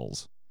Silent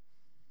Hills.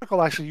 The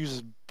article actually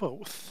uses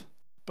both,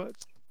 but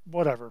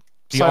whatever.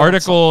 The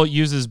article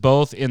uses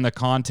both in the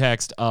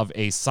context of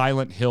a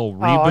Silent Hill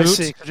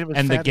reboot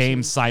and the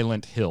game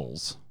Silent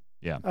Hills.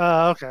 Yeah.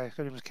 Okay.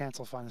 Could just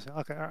cancel finally.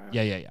 Okay. All right.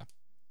 Yeah.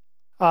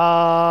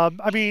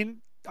 I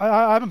mean,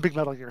 I'm a big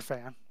Metal Gear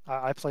fan.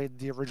 I played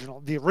the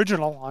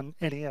original on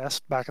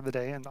NES back in the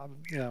day, and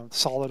I'm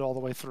solid all the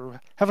way through.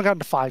 Haven't gotten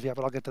to 5 yet,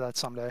 but I'll get to that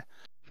someday.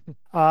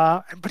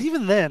 But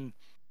even then,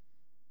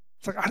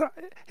 It's like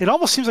it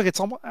almost seems like it's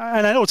almost,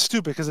 and I know it's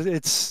stupid because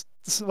it's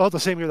about the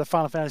same year that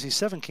Final Fantasy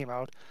VII came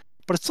out,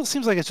 but it still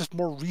seems like it's just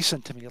more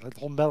recent to me, like the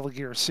whole Metal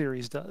Gear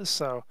series does.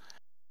 So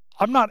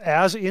I'm not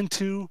as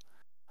into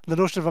the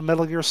notion of a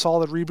Metal Gear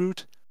Solid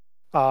reboot,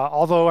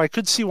 although I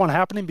could see one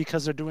happening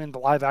because they're doing the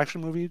live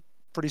action movie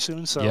pretty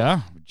soon. So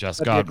yeah,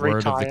 just that'd be a got great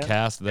word of the tie-in.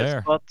 cast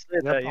there.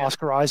 Yep,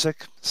 Oscar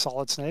Isaac,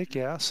 Solid Snake,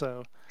 yeah.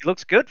 So He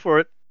looks good for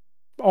it.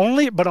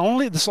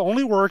 This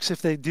only works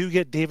if they do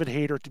get David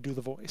Hayter to do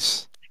the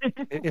voice.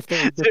 If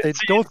they So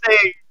don't, you're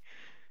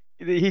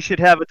saying he should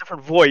have a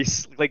different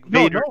voice, like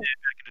No, Vader no. did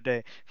back in the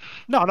day.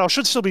 no, it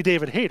should still be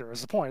David Hayter.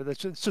 Is the point?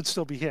 It should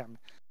still be him.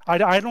 I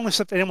don't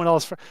accept anyone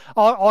else.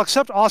 I'll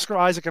accept Oscar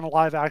Isaac in a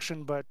live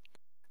action, but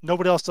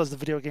nobody else does the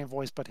video game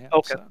voice but him.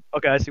 Okay, So.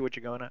 okay, I see what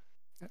you're going at.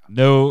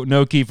 No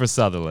Kiefer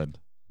Sutherland.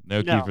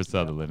 No No, Kiefer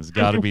Sutherland. It's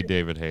got to be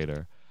David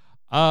Hayter.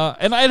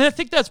 And I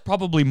think that's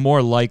probably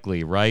more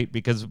likely, right?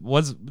 Because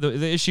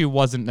the issue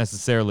wasn't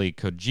necessarily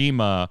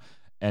Kojima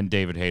and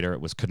David Hayter.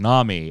 It was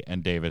Konami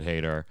and David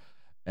Hayter.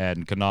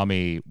 And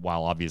Konami,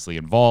 while obviously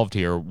involved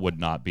here, would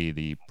not be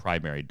the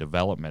primary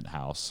development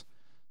house.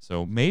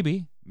 So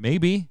maybe.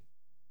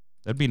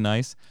 That'd be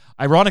nice.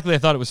 Ironically, I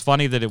thought it was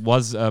funny that it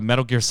was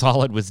Metal Gear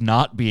Solid was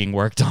not being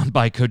worked on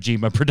by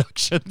Kojima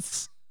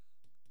Productions.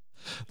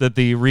 That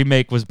the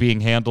remake was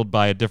being handled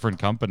by a different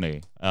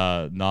company,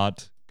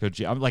 not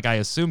Kojima. I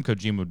assume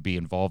Kojima would be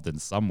involved in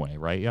some way,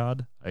 right,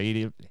 Yad?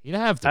 He'd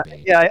have to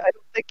be. Yeah,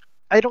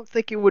 I don't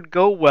think it would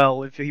go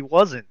well if he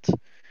wasn't,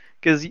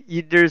 because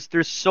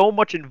there's so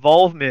much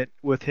involvement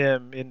with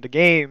him in the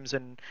games,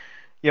 and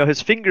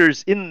his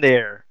fingers in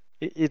there.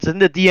 It's in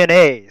the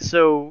DNA.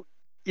 So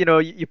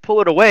you pull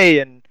it away,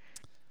 and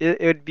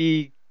it'd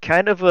be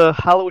kind of a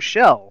hollow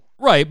shell.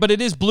 Right, but it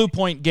is Blue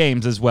Point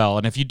Games as well,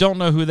 and if you don't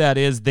know who that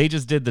is, they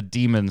just did the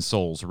Demon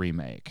Souls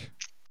remake.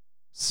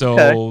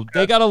 So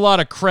they got a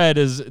lot of cred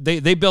as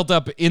they built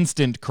up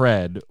instant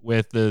cred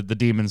with the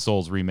Demon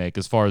Souls remake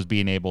as far as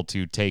being able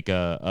to take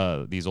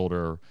these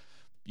older,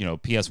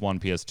 PS1,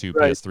 PS2,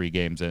 Right. PS3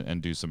 games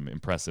and do some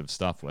impressive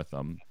stuff with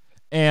them.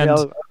 And if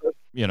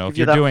you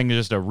you're doing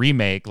just a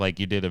remake like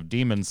you did of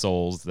Demon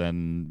Souls,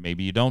 then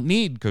maybe you don't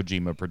need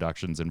Kojima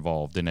Productions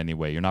involved in any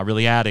way. You're not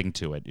really adding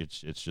to it. It's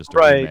just a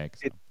remake.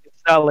 So.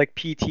 It's not like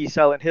PT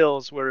Silent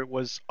Hills where it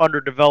was under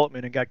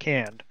development and got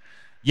canned.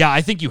 Yeah, I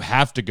think you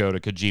have to go to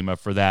Kojima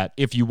for that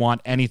if you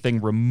want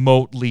anything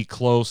remotely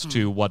close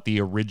to what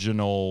the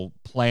original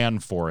plan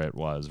for it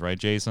was, right,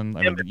 Jason?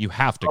 I mean, you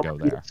have to go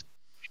there.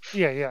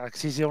 Yeah,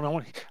 because he's the only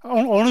one.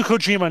 Only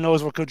Kojima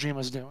knows what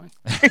Kojima's doing.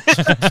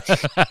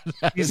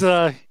 He's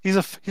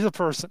a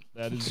person.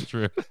 That is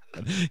true.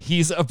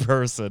 He's a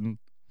person.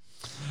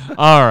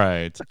 All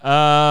right.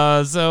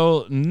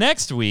 So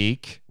next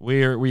week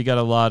we got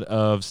a lot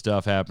of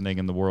stuff happening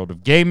in the world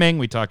of gaming.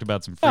 We talked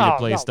about some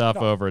free-to-play stuff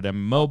over at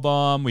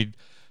MMOBomb. We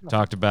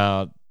talked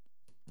about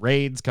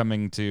raids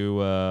coming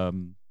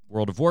to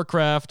World of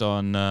Warcraft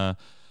on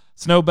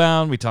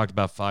Snowbound. We talked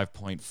about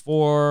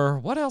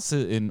 5.4. What else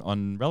is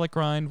on Relic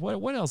Grind?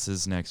 What else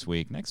is next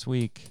week? Next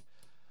week.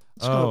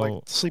 Let's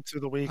go sleep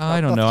through the week. I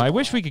don't know. I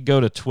wish we could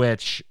go to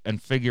Twitch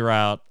and figure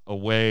out a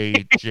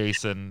way,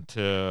 Jason,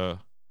 to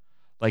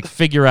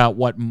figure out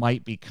what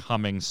might be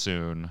coming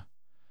soon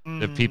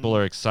that people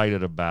are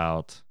excited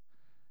about.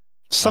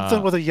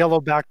 Something with a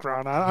yellow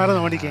background. I don't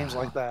know any games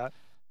like that.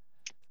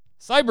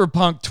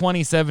 Cyberpunk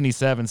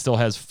 2077 still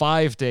has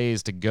 5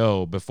 days to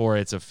go before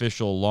its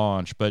official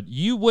launch, but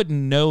you wouldn't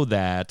know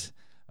that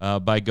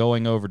by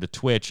going over to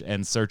Twitch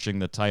and searching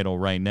the title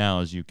right now,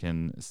 as you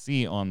can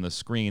see on the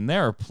screen.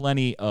 There are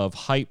plenty of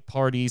hype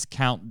parties,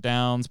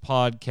 countdowns,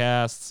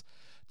 podcasts,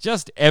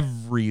 just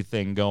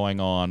everything going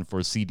on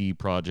for CD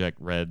Projekt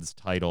Red's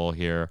title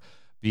here,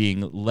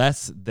 being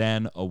less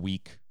than a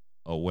week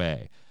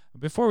away.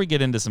 Before we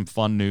get into some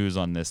fun news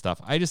on this stuff,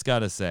 I just got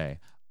to say,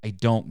 I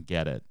don't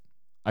get it.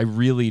 I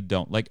really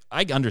don't.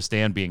 I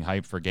understand being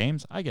hyped for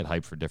games. I get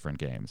hyped for different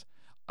games.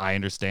 I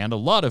understand a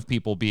lot of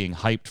people being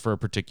hyped for a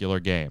particular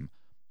game.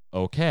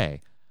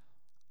 Okay.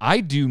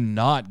 I do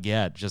not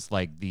get just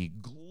the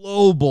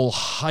global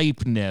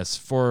hypeness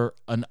for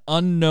an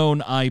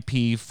unknown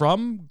IP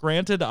from,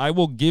 granted, I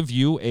will give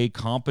you a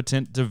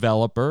competent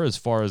developer as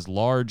far as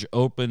large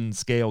open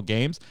scale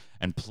games,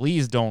 and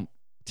please don't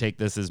take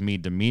this as me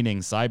demeaning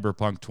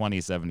Cyberpunk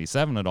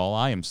 2077 at all.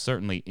 I am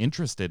certainly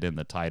interested in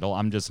the title.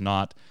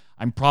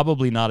 I'm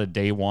probably not a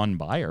day one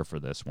buyer for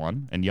this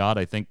one. And Yad,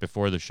 I think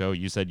before the show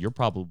you said you're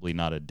probably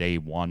not a day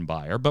one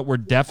buyer, but we're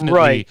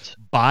definitely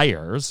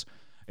buyers.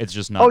 It's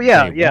just not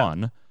day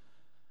one.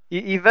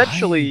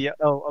 Eventually,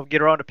 I'll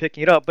get around to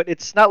picking it up, but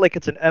it's not like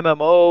it's an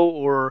MMO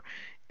or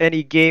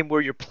any game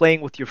where you're playing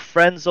with your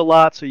friends a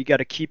lot, so you got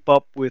to keep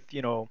up with,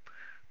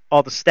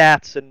 all the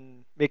stats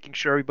and making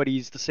sure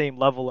everybody's the same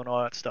level and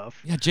all that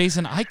stuff. Yeah,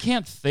 Jason, I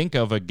can't think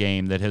of a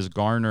game that has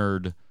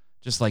garnered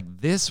just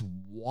this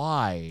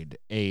wide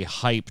a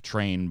hype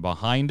train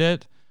behind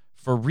it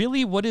for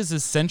really what is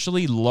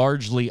essentially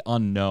largely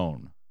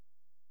unknown.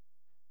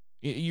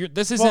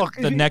 This isn't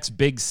the next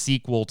big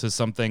sequel to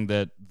something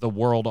that the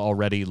world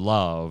already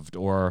loved,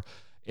 or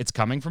It's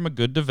coming from a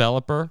good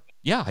developer.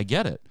 Yeah, I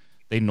get it.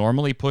 They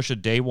normally push a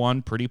day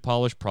one pretty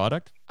polished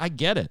product. I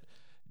get it.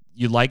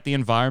 You like the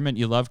environment.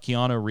 You love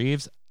Keanu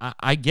Reeves.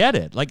 I get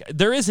it. Like,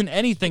 there isn't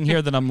anything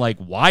here that I'm like,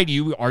 are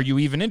you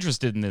even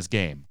interested in this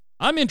game?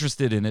 I'm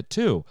interested in it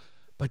too.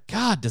 But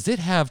God, does it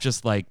have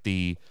just like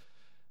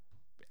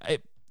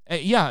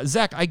yeah,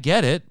 Zach, I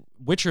get it.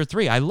 Witcher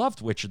 3. I loved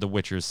the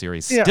Witcher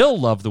series. Still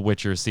love the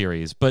Witcher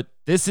series, but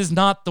this is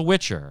not The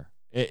Witcher.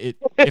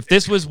 If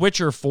this was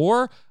Witcher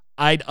 4,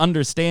 I'd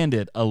understand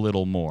it a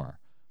little more.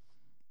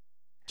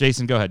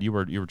 Jason, go ahead. You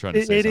were trying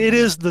to say something.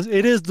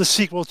 It is the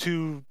sequel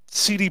to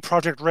CD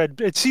Projekt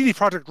Red. It's CD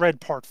Projekt Red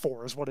Part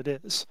 4 is what it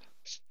is.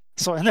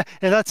 So in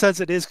that sense,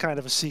 it is kind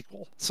of a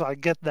sequel. So I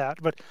get that.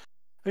 But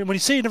I mean, when you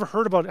say you never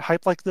heard about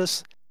hype like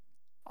this,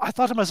 I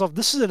thought to myself,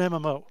 this is an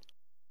MMO.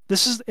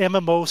 This is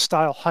MMO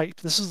style hype.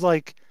 This is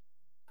like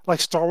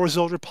Star Wars: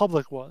 The Old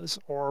Republic was,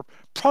 or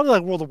probably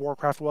like World of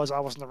Warcraft was. I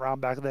wasn't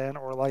around back then,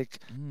 or like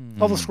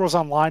Elder Scrolls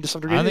Online to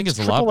some degree. I think it's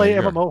a lot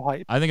bigger. MMO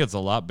hype. I think it's a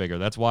lot bigger.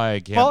 That's why I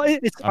can't. Well, I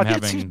think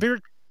it seems bigger.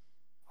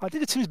 I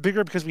think it seems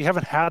bigger because we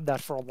haven't had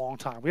that for a long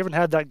time. We haven't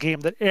had that game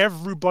that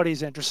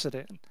everybody's interested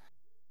in.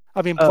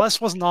 I mean, Bless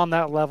wasn't on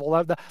that level.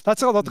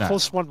 That's about the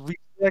closest one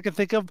I can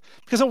think of,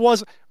 because it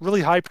was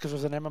really hyped because it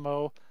was an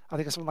MMO. I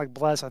think of something like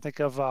Bless. I think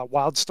of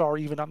WildStar,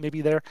 even up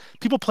maybe there.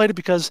 People played it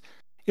because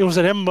it was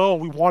an MMO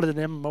and we wanted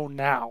an MMO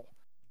now.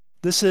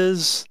 This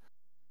is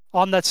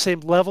on that same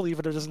level,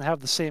 even if it doesn't have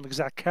the same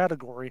exact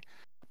category.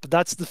 But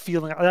that's the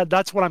feeling.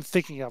 That's what I'm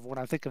thinking of when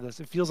I think of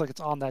this. It feels like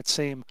it's on that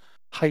same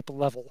hype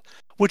level,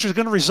 which is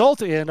going to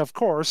result in, of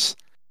course,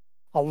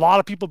 a lot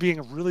of people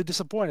being really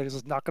disappointed because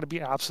it's not going to be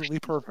absolutely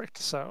perfect.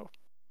 So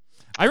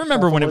I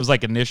remember when it was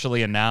like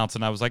initially announced,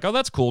 and I was like, "Oh,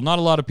 that's cool." Not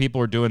a lot of people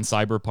are doing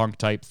cyberpunk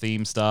type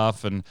theme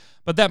stuff,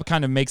 but that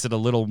kind of makes it a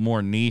little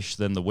more niche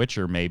than The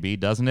Witcher, maybe,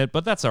 doesn't it?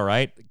 But that's all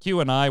right. Q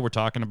and I were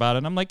talking about it,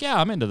 and I'm like,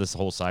 "Yeah, I'm into this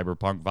whole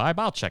cyberpunk vibe.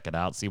 I'll check it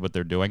out, see what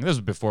they're doing." This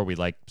was before we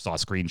like saw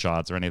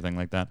screenshots or anything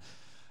like that,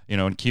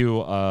 And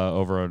Q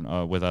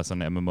over with us on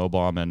MMO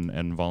Bomb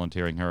and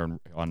volunteering her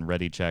on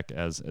ReadyCheck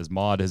as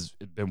Maud has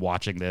been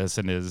watching this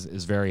and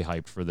is very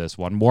hyped for this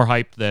one, more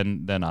hyped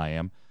than I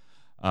am.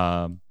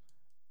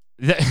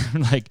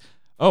 Like,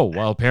 oh,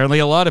 well, apparently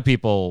a lot of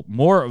people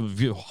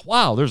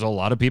there's a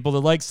lot of people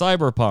that like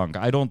Cyberpunk.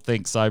 I don't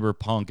think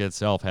Cyberpunk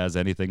itself has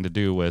anything to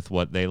do with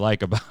what they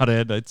like about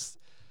it.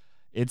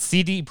 It's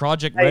CD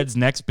Projekt Red's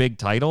next big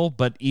title,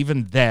 but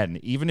even then,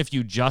 even if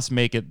you just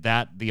make it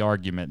the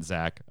argument,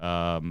 Zach,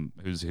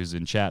 who's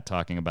in chat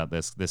talking about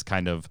this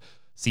kind of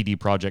CD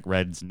Projekt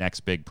Red's next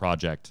big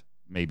project,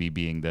 maybe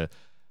being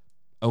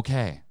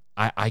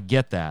I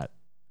get that,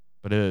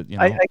 but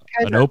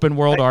an open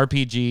world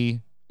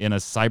RPG in a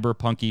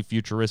cyberpunky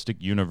futuristic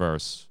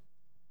universe,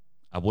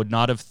 I would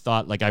not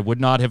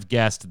have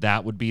guessed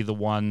that would be the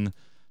one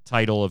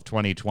title of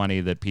 2020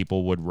 that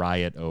people would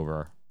riot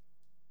over.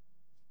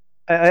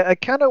 I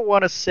kind of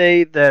want to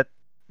say that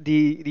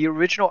the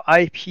original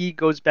IP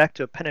goes back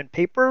to a pen and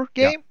paper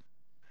game. Yeah.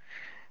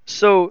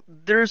 So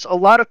there's a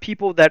lot of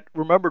people that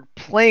remembered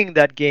playing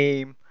that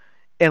game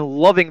and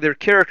loving their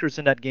characters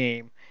in that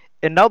game.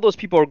 And now those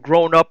people are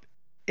grown up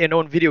and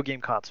own video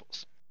game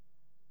consoles.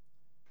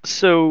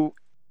 So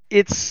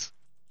it's,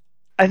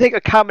 I think,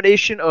 a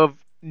combination of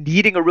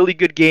needing a really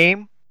good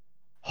game,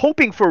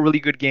 hoping for a really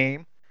good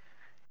game,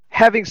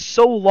 having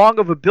so long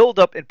of a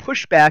build-up and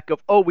pushback of,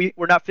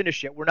 we're not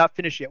finished yet.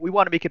 We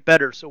want to make it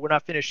better, so we're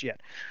not finished yet.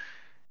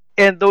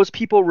 And those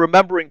people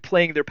remembering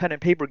playing their pen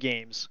and paper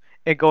games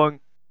and going,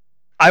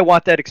 I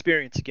want that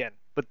experience again.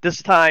 But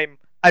this time,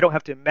 I don't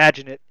have to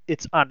imagine it.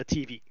 It's on the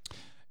TV.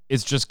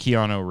 It's just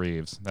Keanu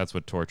Reeves. That's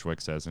what Torchwick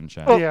says in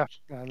chat. Oh, yeah.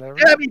 I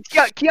mean,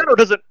 Keanu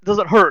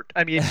doesn't hurt.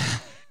 I mean,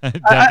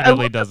 it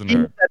definitely doesn't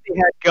hurt. That they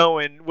had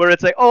going where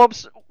it's like, I'm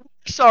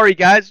sorry,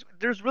 guys.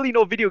 There's really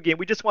no video game.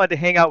 We just wanted to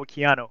hang out with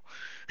Keanu.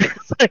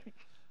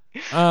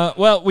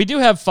 Well, we do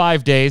have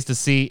 5 days to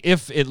see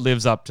if it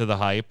lives up to the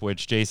hype,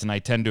 which Jason, I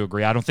tend to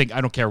agree. I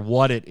don't care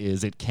what it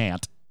is. It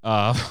can't.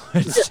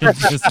 It's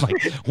just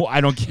like, well,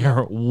 I don't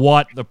care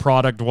what the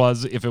product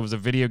was. If it was a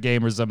video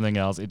game or something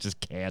else, it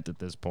just can't at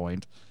this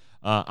point.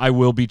 I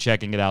will be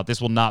checking it out. This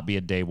will not be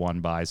a day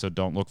one buy, so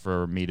don't look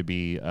for me to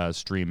be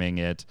streaming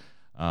it.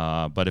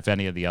 But if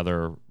any of the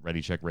other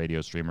ReadyCheck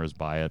Radio streamers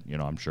buy it,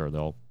 I'm sure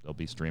they'll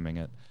be streaming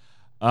it.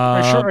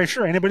 Are you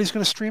sure anybody's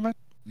going to stream it?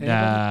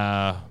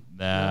 Nah.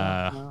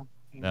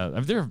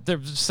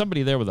 There's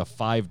somebody there with a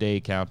 5-day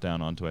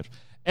countdown on Twitch.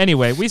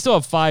 Anyway, we still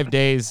have 5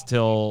 days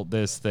till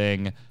this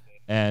thing,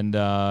 and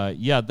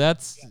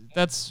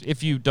that's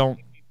if you don't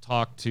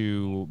talk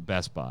to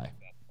Best Buy,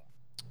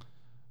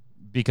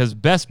 because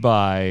Best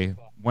Buy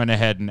went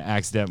ahead and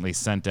accidentally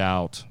sent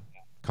out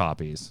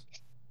copies,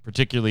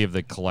 particularly of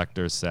the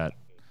collector's set.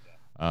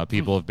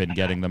 People have been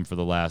getting them for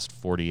the last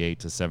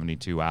 48 to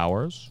 72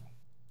 hours,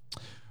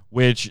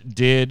 which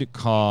did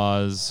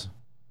cause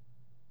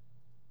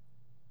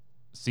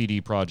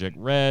CD Projekt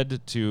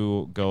Red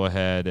to go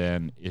ahead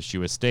and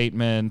issue a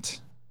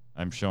statement.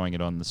 I'm showing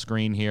it on the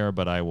screen here,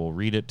 but I will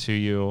read it to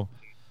you.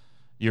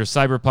 your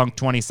Cyberpunk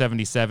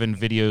 2077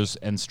 videos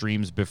and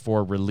streams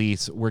before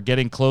release. We're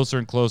getting closer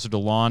and closer to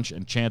launch,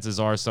 and chances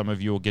are some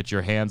of you will get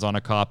your hands on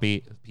a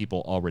copy.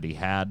 People already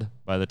had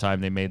by the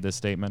time they made this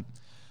statement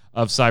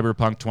of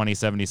Cyberpunk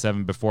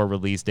 2077 before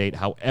release date.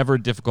 However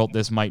difficult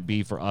this might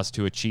be for us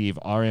to achieve,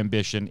 our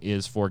ambition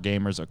is for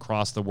gamers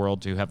across the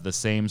world to have the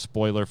same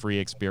spoiler-free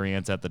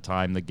experience at the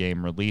time the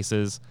game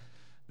releases.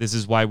 This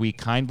is why we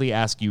kindly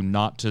ask you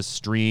not to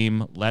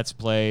stream Let's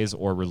Plays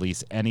or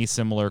release any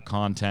similar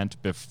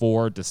content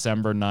before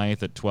December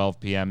 9th at 12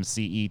 p.m.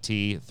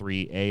 CET,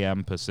 3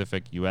 a.m.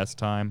 Pacific U.S.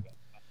 time.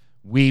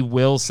 We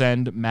will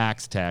send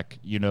Max Tech,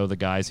 you know, the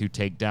guys who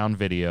take down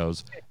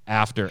videos,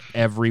 after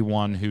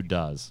everyone who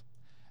does.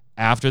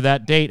 After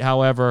that date,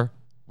 however,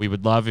 we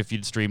would love if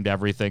you'd streamed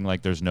everything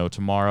like there's no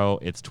tomorrow.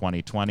 It's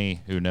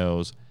 2020. Who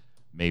knows?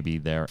 Maybe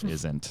there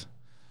isn't.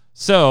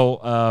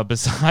 So,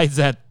 besides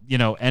that, you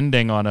know,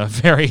 ending on a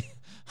very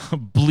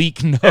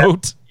bleak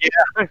note,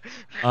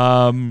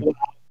 I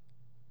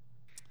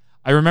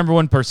remember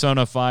when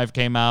Persona 5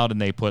 came out and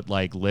they put,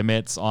 like,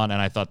 limits on,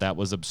 and I thought that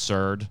was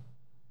absurd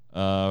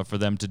for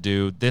them to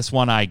do. This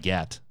one I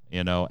get,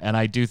 you know, and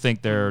I do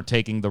think they're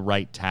taking the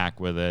right tack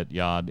with it,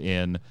 Yad,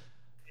 in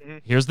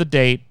here's the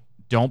date.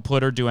 Don't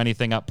put or do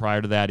anything up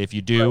prior to that. If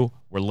you do,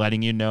 we're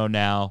letting you know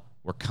now.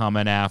 We're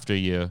coming after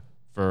you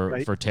for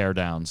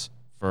teardowns.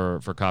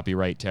 For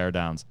copyright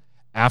teardowns.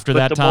 After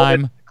that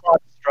time, the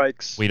clock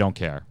strikes, we don't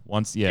care.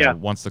 Once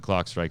the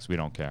clock strikes, we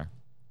don't care.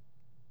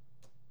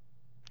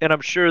 And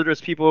I'm sure there's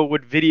people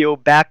with video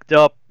backed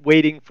up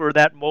waiting for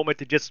that moment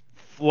to just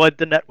flood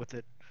the net with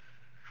it.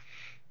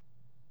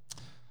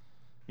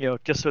 You know,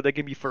 just so they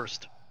can be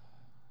first.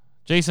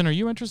 Jason, are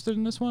you interested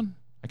in this one?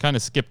 I kind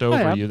of skipped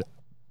over you.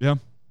 Yeah.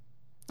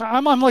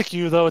 I'm like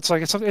you though. It's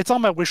like it's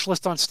on my wish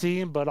list on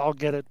Steam, but I'll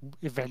get it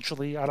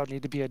eventually. I don't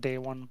need to be a day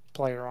one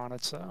player on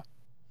it, so.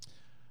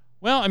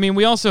 Well, I mean,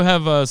 we also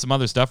have some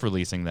other stuff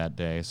releasing that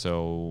day,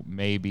 so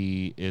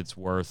maybe it's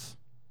worth,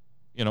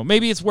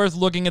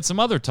 looking at some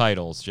other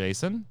titles,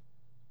 Jason.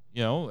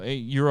 You know,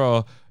 you're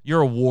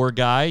a war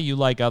guy. You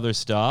like other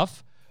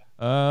stuff.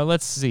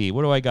 Let's see.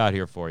 What do I got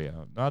here for you?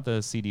 Not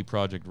the CD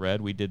Projekt Red.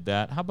 We did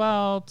that. How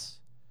about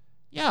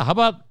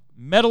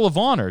Medal of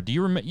Honor? Do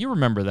you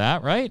remember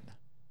that, right?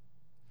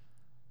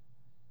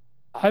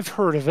 I've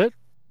heard of it.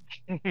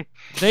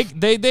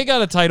 They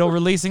got a title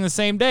releasing the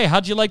same day.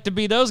 How'd you like to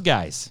be those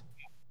guys?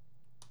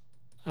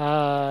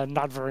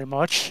 Not very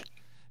much.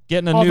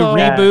 Getting a new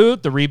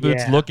reboot. The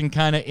reboot's looking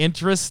kind of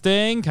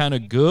interesting, kind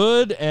of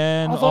good,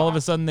 and all of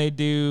a sudden they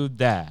do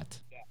that.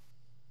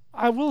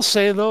 I will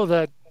say though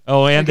that.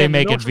 Oh, and they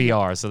make it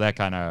VR, so that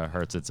kind of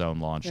hurts its own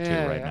launch too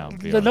right now.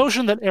 The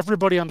notion that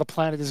everybody on the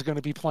planet is going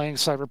to be playing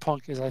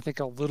Cyberpunk is, I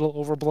think, a little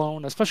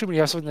overblown, especially when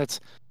you have something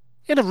that's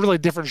in a really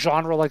different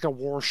genre, like a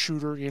war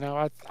shooter. You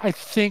know, I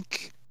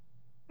think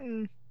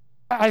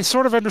I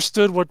sort of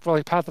understood what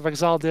like Path of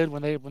Exile did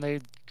when they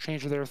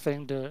changed their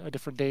thing to a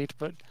different date,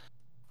 but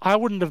I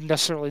wouldn't have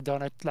necessarily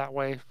done it that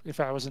way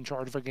if I was in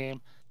charge of a game.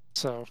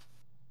 So.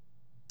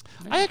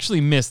 I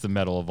actually missed the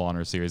Medal of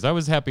Honor series. I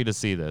was happy to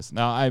see this.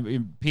 Now,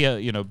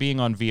 being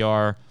on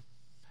VR,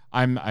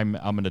 I'm an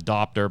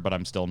adopter, but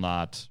I'm still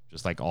not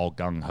just like all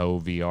gung ho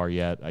VR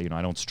yet. I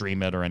don't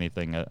stream it or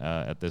anything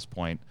at this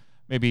point.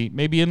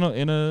 Maybe in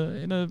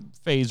a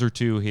phase or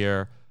two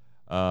here.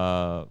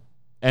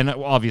 And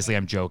obviously,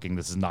 I'm joking.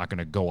 This is not going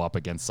to go up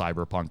against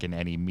Cyberpunk in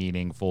any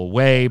meaningful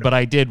way. But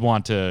I did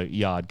want to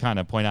kind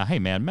of point out, hey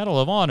man, Medal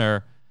of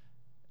Honor.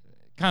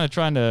 Kind of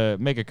trying to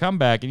make a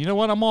comeback, and you know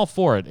what? I'm all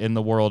for it in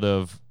the world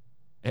of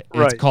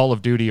it's Call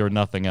of Duty or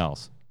nothing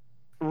else.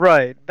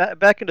 Right.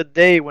 Back in the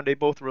day when they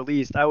both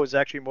released, I was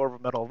actually more of a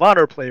Medal of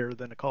Honor player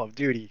than a Call of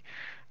Duty.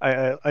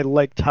 I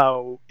liked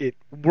how it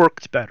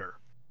worked better.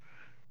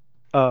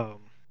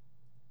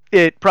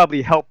 It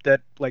probably helped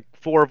that like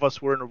 4 of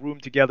us were in a room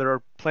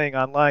together playing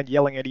online,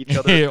 yelling at each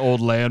other.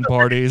 Old LAN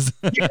parties.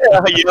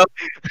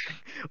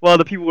 While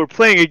the people we're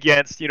playing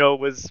against,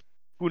 was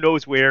who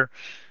knows where.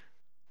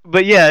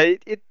 But yeah,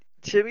 it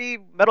to me,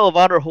 Medal of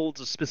Honor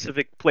holds a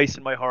specific place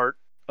in my heart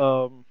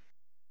over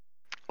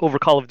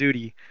Call of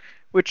Duty,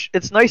 which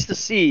it's nice to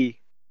see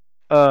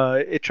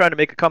it trying to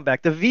make a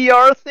comeback. The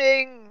VR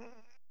thing,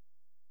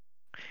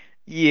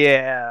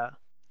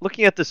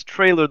 looking at this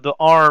trailer, the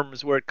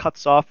arms where it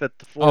cuts off at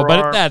the forearm.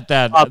 Oh, but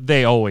that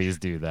they always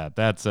do that.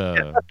 That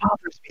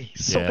bothers me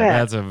so bad.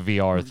 That's a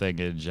VR thing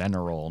in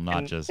general,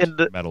 not just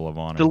Medal of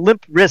Honor. The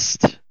limp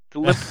wrist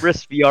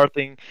VR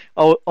thing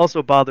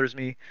also bothers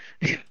me.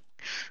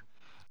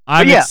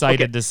 I'm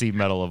excited to see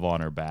Medal of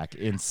Honor back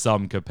in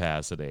some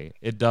capacity.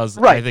 It does.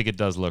 Right. I think it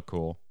does look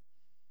cool.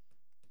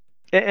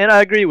 And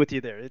I agree with you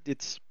there.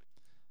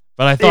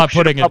 But I thought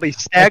putting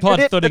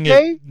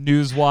it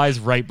news-wise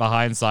right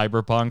behind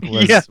Cyberpunk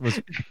was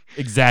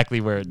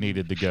exactly where it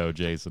needed to go,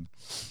 Jason.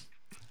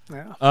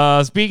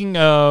 Yeah. Speaking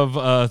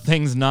of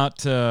things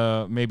not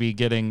maybe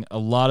getting a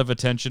lot of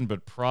attention,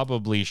 but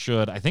probably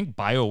should, I think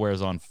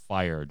BioWare's on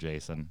fire,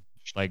 Jason.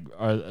 Like,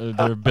 are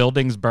their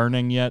buildings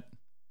burning yet?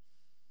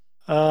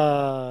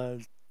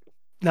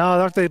 No,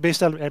 aren't they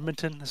based out of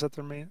Edmonton? Is that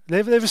their main? They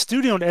have a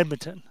studio in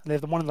Edmonton. They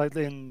have the one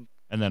in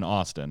And then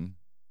Austin.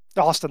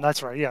 Austin.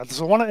 That's right. Yeah,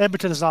 the one in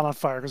Edmonton is not on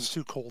fire because it's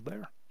too cold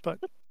there. But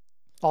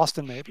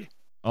Austin maybe.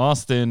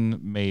 Austin,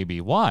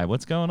 maybe. Why?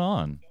 What's going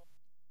on?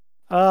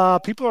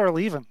 People are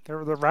leaving. The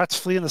rats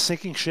fleeing the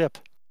sinking ship.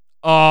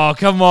 Oh,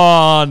 come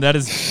on. That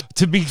is,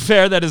 to be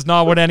fair, that is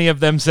not what any of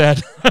them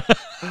said.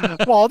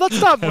 Well,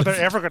 that's not what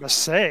they're ever going to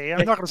say.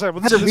 I'm not going to say.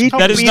 Well,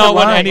 that is not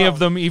what any of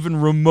them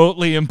even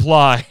remotely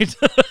implied.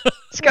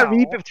 It's got to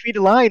read between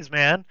the lines,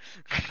 man.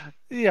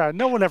 Yeah,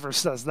 no one ever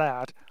says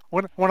that.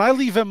 When I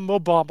leave him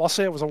Mobomb, I'll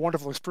say it was a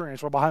wonderful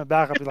experience. While behind the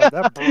back, I'll be like,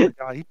 that bird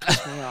guy, he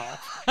pissed me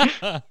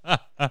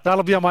off.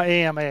 That'll be on my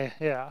AMA,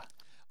 yeah.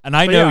 And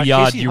I know,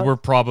 Yad, you were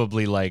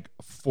probably like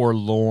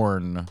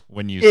forlorn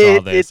when you saw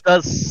this. It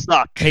does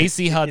suck.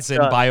 Casey Hudson,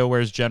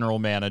 BioWare's general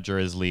manager,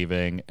 is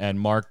leaving, and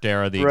Mark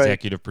Dara, the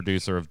executive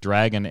producer of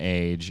Dragon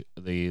Age,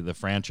 the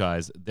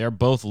franchise, they're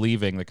both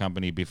leaving the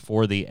company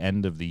before the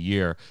end of the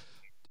year.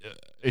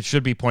 It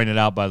should be pointed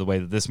out, by the way,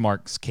 that this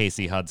marks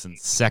Casey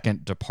Hudson's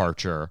second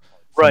departure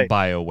from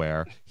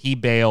BioWare. He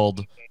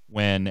bailed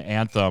when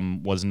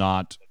Anthem was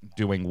not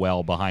doing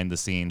well behind the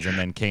scenes and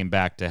then came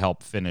back to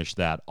help finish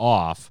that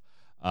off.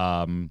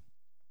 So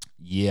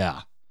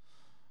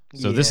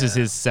this is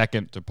his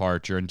second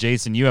departure. And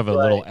Jason, you have a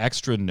little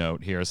extra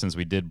note here since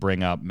we did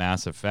bring up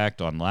Mass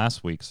Effect on the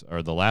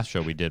last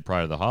show we did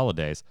prior to the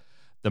holidays.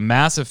 The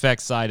Mass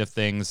Effect side of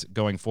things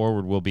going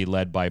forward will be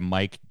led by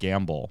Mike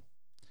Gamble.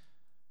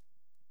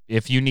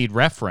 If you need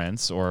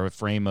reference or a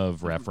frame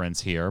of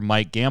reference here,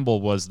 Mike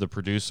Gamble was the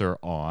producer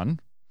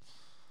on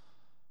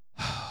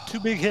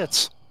 2 big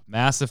hits.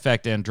 Mass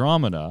Effect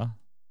Andromeda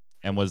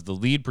and was the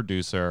lead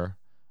producer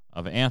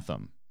of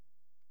Anthem.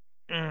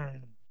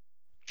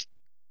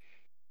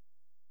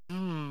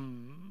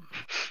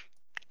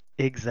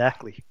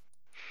 Exactly.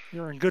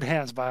 You're in good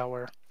hands,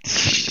 BioWare.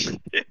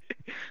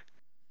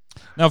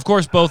 Now, of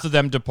course, both of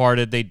them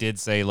departed. They did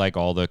say like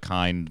all the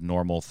kind,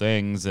 normal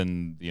things,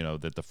 and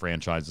that the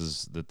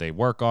franchises that they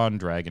work on,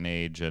 Dragon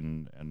Age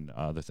and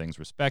other things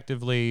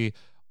respectively,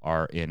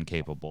 are in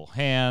capable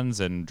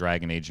hands. And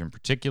Dragon Age in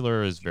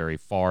particular is very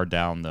far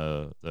down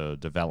the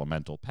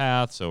developmental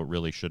path, so it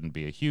really shouldn't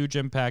be a huge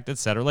impact,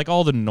 etc. Like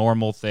all the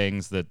normal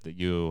things that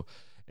you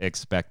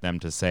expect them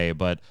to say.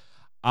 But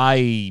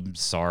I'm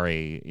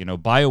sorry,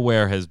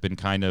 BioWare has been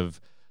kind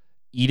of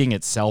eating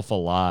itself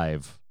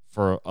alive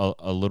for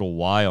a little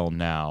while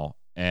now,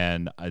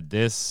 and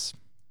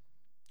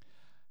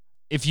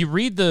if you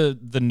read the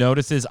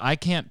notices, I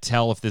can't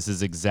tell if this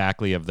is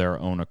exactly of their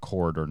own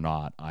accord or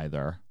not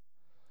either.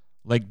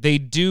 Like, they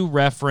do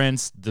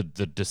reference the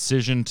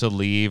decision to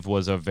leave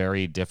was a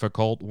very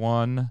difficult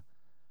one,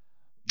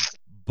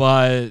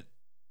 but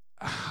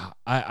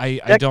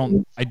I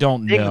don't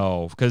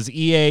know, because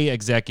EA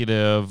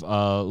executive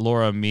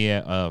Laura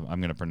Mia,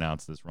 I'm going to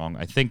pronounce this wrong,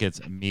 I think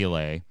it's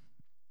Miele,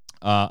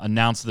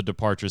 announced the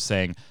departure,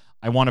 saying,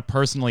 "I want to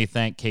personally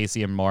thank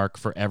Casey and Mark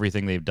for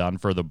everything they've done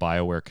for the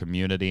BioWare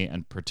community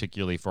and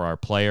particularly for our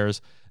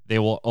players. They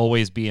will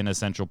always be an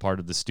essential part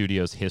of the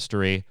studio's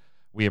history.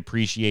 We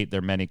appreciate their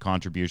many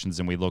contributions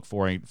and we look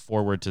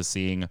forward to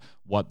seeing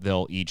what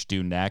they'll each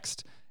do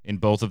next." In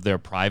both of their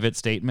private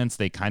statements,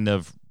 they kind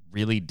of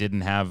really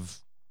didn't have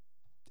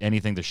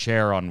anything to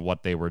share on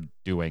what they were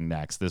doing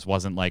next. This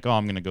wasn't like, oh,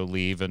 I'm going to go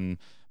leave and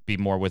be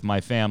more with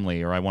my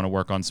family, or I want to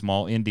work on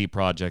small indie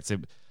projects.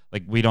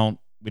 We don't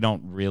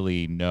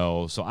really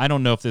know. So I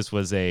don't know if this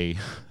was a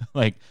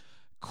like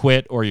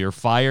quit or you're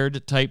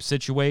fired type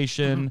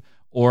situation,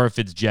 or if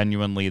it's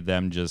genuinely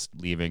them just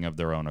leaving of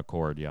their own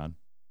accord, Jan.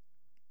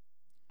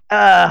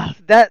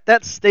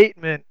 That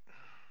statement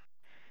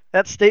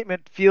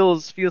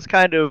feels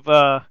kind of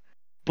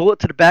bullet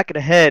to the back of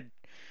the head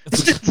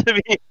to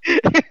me.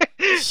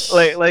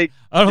 like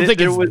I don't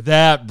think it's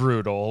that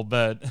brutal,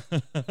 but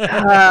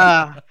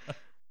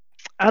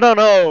I don't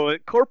know.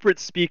 Corporate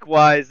speak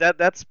wise,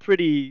 that's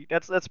pretty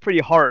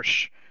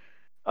harsh.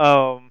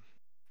 But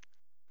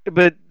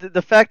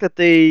the fact that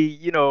they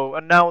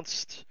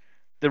announced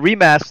the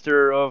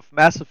remaster of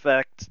Mass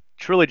Effect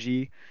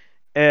trilogy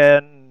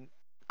and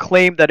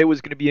claimed that it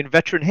was going to be in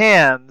veteran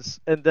hands,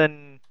 and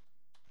then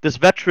this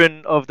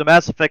veteran of the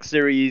Mass Effect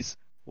series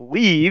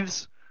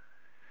leaves.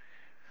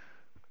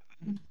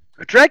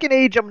 Dragon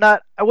Age, I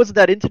wasn't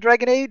that into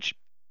Dragon Age.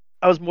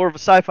 I was more of a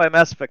sci-fi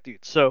Mass Effect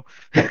dude. So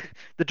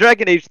the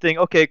Dragon Age thing,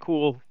 okay,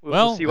 cool.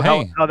 We'll see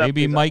how that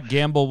maybe Mike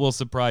Gamble will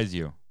surprise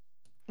you.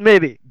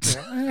 Maybe.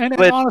 Yeah.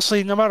 And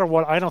honestly, no matter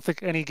what, I don't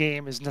think any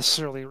game is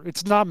necessarily,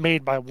 it's not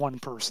made by one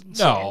person.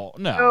 No,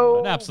 it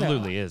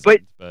absolutely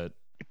isn't.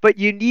 But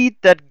you need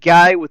that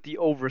guy with the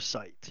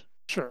oversight.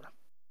 Sure.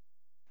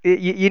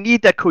 You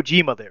need that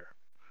Kojima there.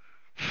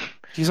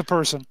 He's a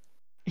person.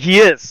 He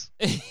is.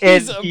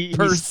 He's a person.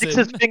 He sticks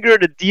his finger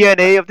in the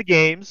DNA of the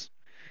games,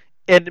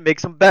 and it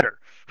makes them better.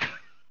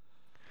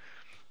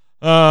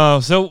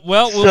 We'll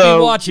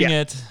be watching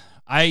it.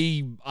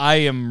 I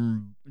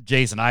am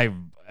Jason.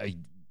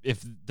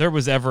 If there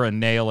was ever a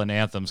nail in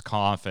Anthem's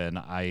coffin,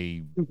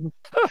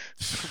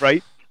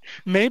 right.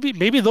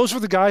 maybe those were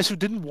the guys who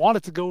didn't want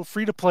it to go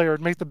free to play or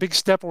make the big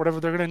step or whatever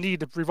they're going to need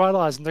to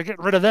revitalize, and they're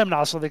getting rid of them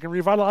now so they can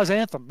revitalize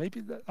Anthem.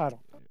 Maybe I don't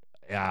know.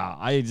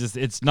 Yeah,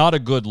 it's not a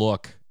good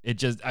look. It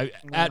just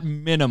at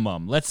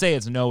minimum, let's say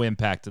it's no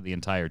impact to the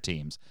entire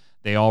teams.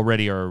 They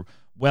already are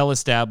well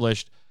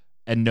established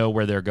and know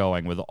where they're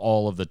going with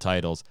all of the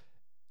titles.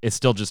 It's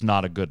still just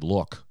not a good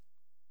look.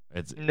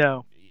 It's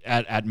No.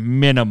 At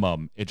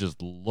minimum, it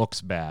just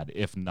looks bad,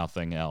 if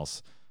nothing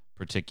else,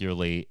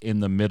 particularly in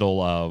the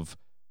middle of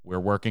we're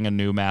working a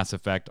new Mass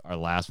Effect. Our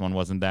last one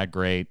wasn't that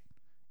great.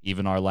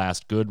 Even our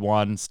last good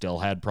one still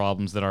had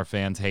problems that our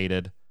fans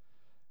hated.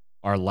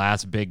 Our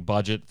last big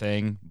budget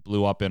thing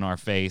blew up in our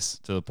face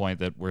to the point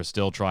that we're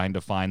still trying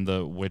to find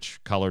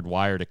which colored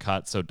wire to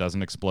cut so it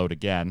doesn't explode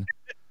again.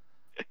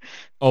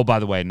 Oh, by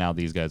the way, now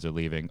these guys are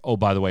leaving. Oh,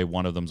 by the way,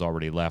 one of them's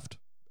already left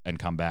and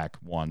come back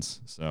once.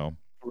 So,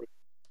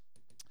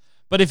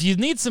 but if you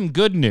need some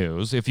good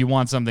news, if you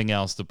want something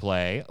else to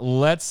play,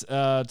 let's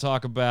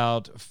talk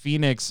about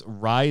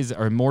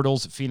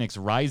Immortals Phoenix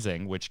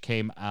Rising, which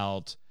came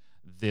out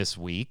this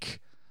week.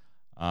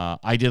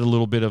 I did a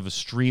little bit of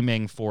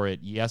streaming for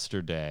it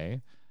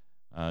yesterday.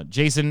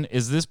 Jason,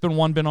 has this been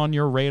on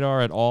your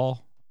radar at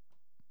all?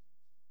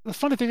 The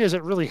funny thing is,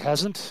 it really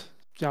hasn't.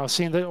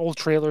 Seeing the old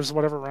trailers,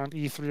 whatever, around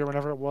E3 or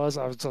whenever it was,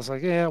 I was just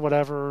like, yeah,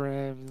 whatever.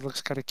 It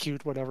looks kind of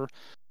cute, whatever.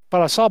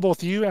 But I saw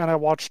both you and I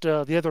watched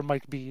the other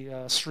Mike B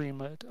stream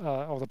it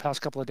over the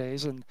past couple of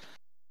days, and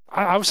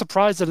I was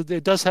surprised that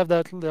it does have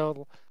that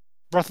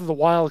Breath of the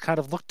Wild kind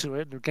of look to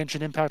it, or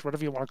Genshin Impact,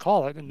 whatever you want to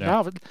call it. And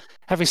now,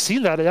 having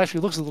seen that, it actually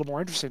looks a little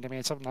more interesting to me.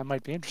 It's something I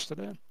might be interested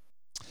in.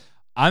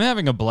 I'm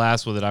having a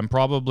blast with it. I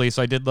played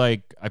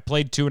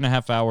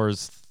 2.5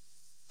 hours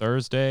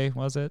Thursday,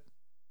 was it?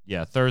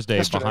 Yeah, Thursday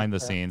yesterday, behind the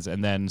scenes,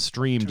 and then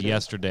streamed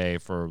yesterday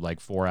for like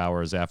 4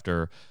 hours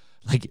after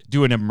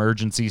do an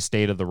emergency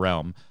State of the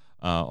Realm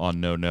on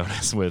No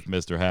Notice with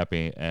Mr.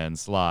 Happy and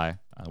Sly,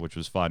 which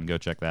was fun. Go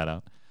check that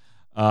out.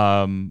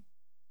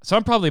 So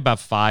I'm probably about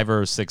 5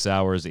 or 6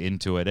 hours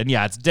into it. And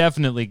yeah, it's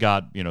definitely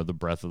got, the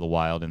Breath of the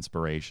Wild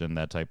inspiration,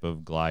 that type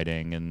of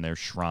gliding, and there's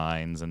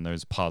shrines and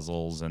there's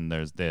puzzles and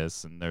there's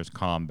this and there's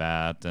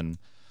combat. And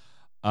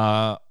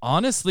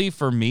honestly,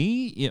 for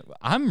me,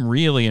 I'm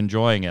really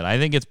enjoying it. I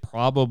think it's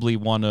probably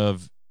one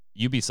of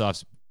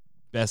Ubisoft's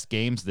best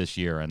games this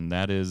year, and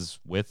that is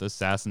with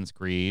Assassin's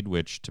Creed,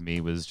 which to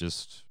me was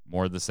just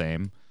more the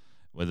same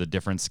with a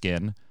different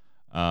skin.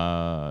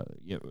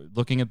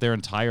 Looking at their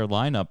entire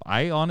lineup,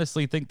 I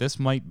honestly think this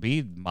might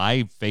be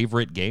my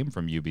favorite game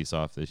from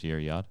Ubisoft this year,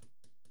 Yad.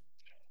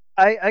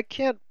 I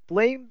can't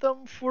blame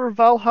them for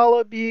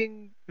Valhalla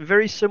being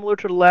very similar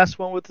to the last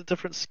one with a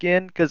different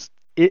skin, because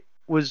it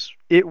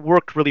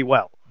worked really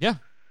well. Yeah.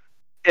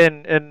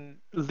 And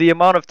the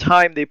amount of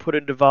time they put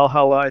into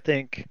Valhalla, I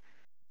think,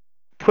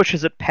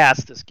 pushes it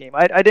past this game.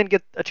 I didn't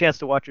get a chance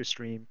to watch your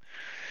stream.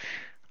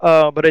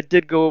 But I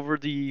did go over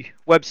the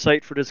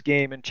website for this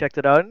game and checked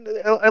it out. And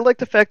I like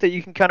the fact that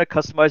you can kind of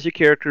customize your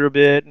character a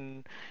bit,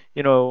 and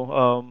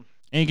and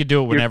you can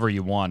do it whenever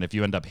you want. If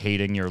you end up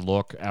hating your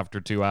look after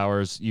 2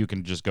 hours, you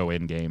can just go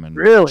in game and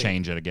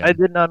change it again. I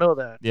did not know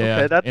that.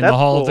 Yeah, okay, in the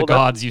Hall of the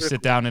Gods, that's you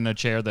sit down in a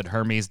chair that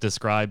Hermes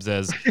describes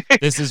as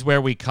this is where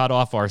we cut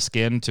off our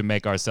skin to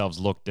make ourselves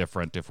look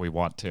different if we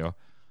want to.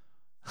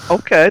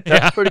 Okay,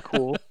 that's pretty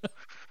cool.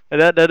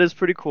 And that is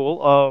pretty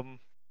cool.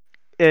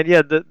 And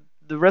yeah, the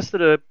rest of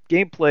the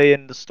gameplay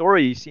and the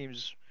story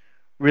seems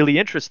really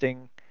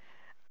interesting.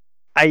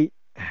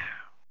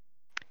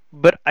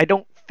 But I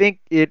don't think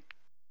it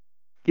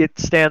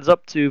stands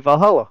up to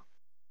Valhalla.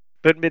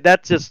 But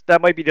that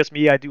might be just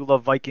me. I do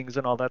love Vikings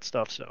and all that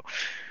stuff, so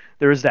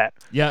there is that.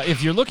 Yeah,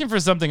 if you're looking for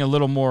something a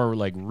little more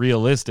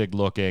realistic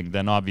looking,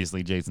 then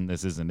obviously, Jason,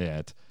 this isn't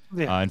it.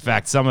 Yeah. In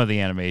fact, some of the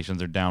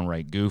animations are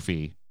downright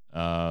goofy.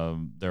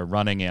 Their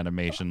running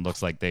animation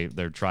looks like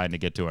they're trying to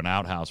get to an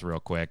outhouse real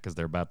quick because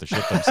they're about to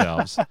shit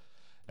themselves.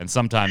 And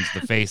sometimes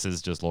the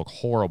faces just look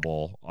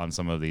horrible on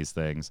some of these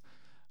things.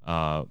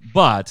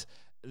 But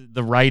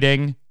the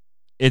writing,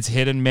 it's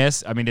hit and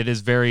miss. I mean, it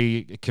is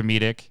very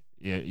comedic.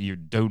 You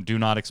do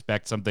not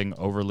expect something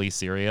overly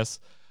serious.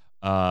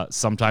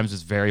 Sometimes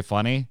it's very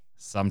funny.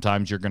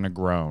 Sometimes you're going to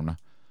groan.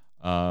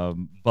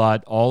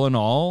 But all in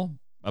all,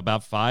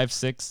 about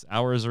 5-6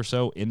 hours or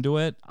so into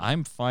it,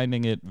 I'm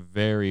finding it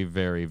very,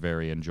 very,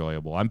 very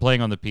enjoyable. I'm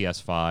playing on the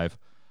PS5.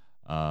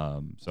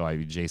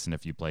 Jason,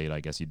 if you played, I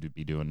guess you'd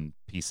be doing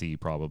PC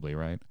probably,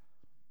 right?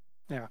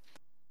 Yeah.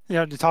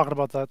 Yeah, you're talking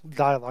about the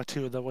dialogue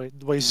too. The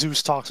way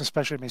Zeus talks,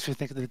 especially, makes me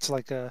think that it's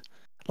like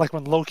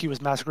when Loki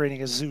was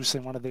masquerading as Zeus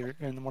in one of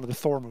the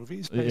Thor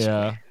movies. Basically.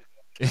 Yeah.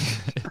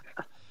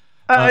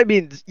 I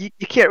mean, you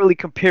can't really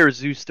compare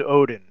Zeus to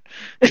Odin.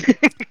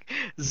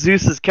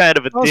 Zeus is kind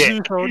of a dick.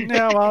 Zeus, Odin.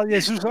 Yeah, well, yeah,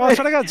 Zeus. Oh, I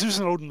got Zeus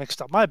and Odin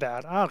mixed up. My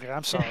bad. Okay,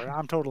 I'm sorry.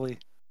 I'm totally.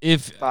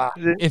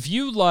 If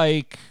you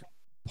like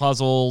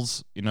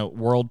puzzles,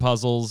 world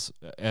puzzles,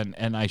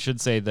 and I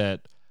should say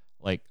that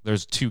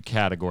there's two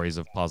categories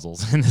of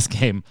puzzles in this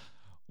game.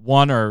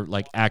 One are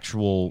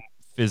actual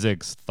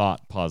physics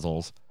thought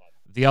puzzles.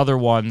 The other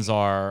ones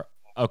are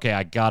okay,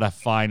 I gotta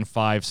find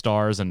 5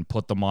 stars and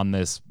put them on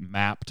this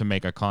map to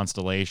make a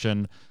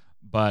constellation,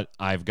 but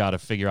I've got to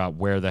figure out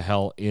where the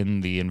hell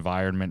in the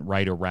environment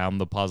right around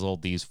the puzzle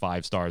these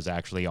 5 stars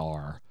actually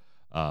are.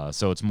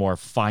 So it's more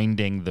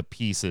finding the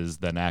pieces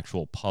than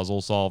actual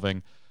puzzle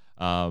solving.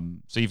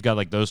 So you've got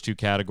like those 2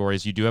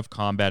 categories. You do have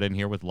combat in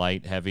here with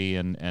light, heavy,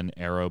 and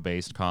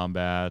arrow-based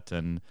combat,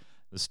 and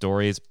the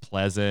story is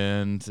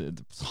pleasant.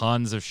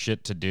 Tons of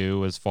shit to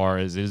do as far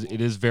as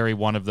it is very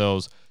one of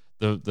those.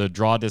 The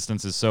draw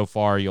distance is so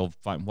far, you'll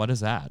find, what is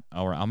that?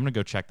 Or I'm going to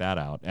go check that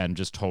out and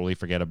just totally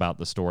forget about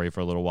the story for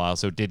a little while.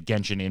 So did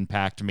Genshin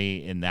impact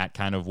me in that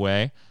kind of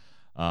way?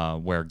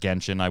 Where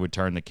Genshin, I would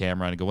turn the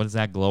camera and go, what is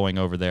that glowing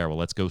over there? Well,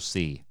 let's go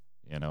see.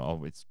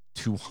 Oh, it's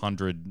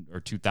 200 or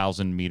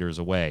 2,000 meters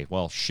away.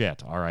 Well,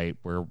 shit. All right,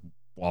 we're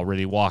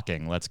already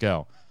walking. Let's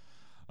go.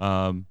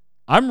 I'm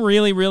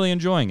really, really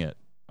enjoying it.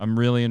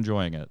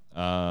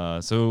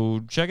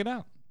 So check it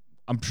out.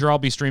 I'm sure I'll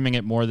be streaming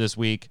it more this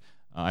week.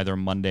 Either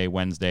Monday,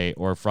 Wednesday,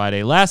 or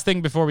Friday. Last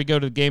thing before we go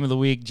to the game of the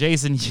week,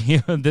 Jason,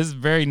 this is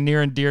very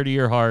near and dear to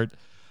your heart,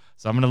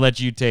 so I'm going to let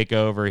you take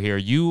over here.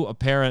 You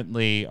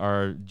apparently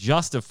are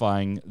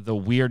justifying the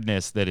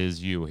weirdness that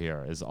is you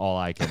here. Is all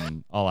I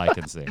can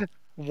see.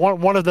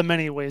 One of the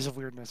many ways of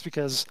weirdness,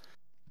 because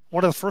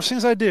one of the first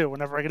things I do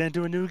whenever I get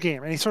into a new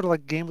game, any sort of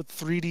like game with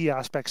 3D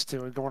aspects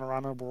to it, going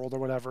around the world or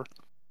whatever,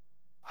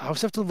 I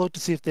always have to look to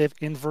see if they have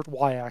invert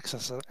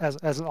y-axis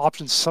as an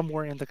option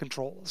somewhere in the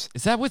controls.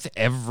 Is that with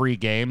every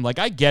game? Like,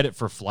 I get it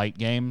for flight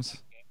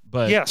games,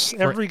 but yes,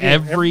 every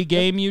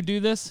game you do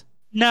this?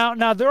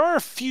 Now there are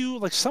a few,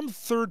 like some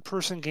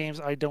third-person games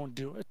I don't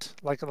do it.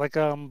 Like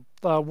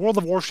World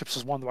of Warships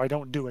is one that I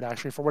don't do it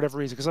actually for whatever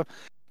reason, because I'm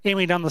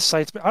aiming down the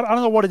sights. But I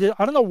don't know what it is.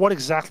 I don't know what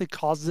exactly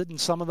causes it in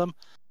some of them.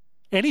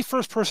 Any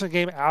first-person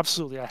game,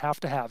 absolutely, I have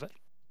to have it.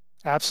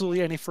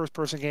 Absolutely, any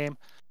first-person game.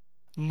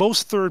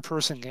 Most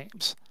third-person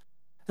games.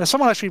 Now,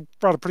 someone actually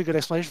brought a pretty good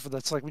explanation for that.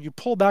 It's like when you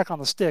pull back on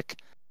the stick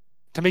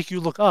to make you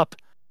look up,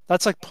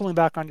 that's like pulling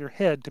back on your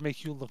head to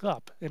make you look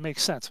up. It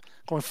makes sense.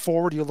 Going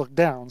forward, you look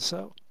down.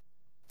 So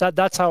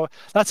that's how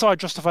I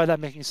justify that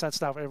making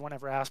sense now if everyone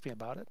ever asks me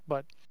about it.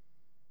 But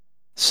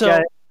so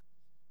yeah.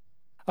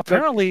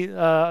 Apparently,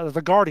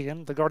 The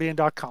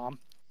Guardian.com,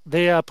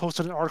 they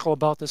posted an article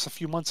about this a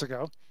few months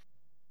ago,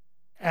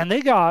 and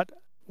they got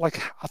like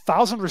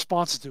 1,000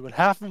 responses to it.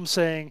 Half of them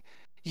saying,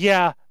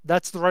 yeah,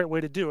 that's the right way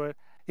to do it.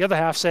 The other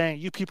half saying,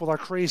 you people are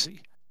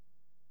crazy.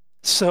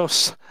 So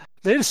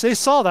they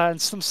saw that,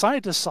 and some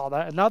scientists saw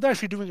that, and now they're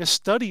actually doing a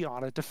study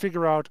on it to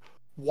figure out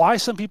why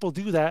some people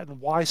do that and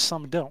why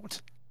some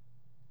don't.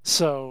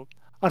 So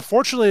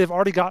unfortunately, they've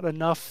already gotten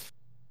enough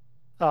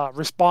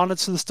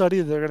respondents to the study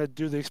that they're going to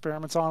do the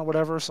experiments on,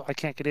 whatever, so I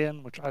can't get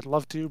in, which I'd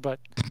love to, but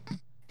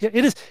yeah,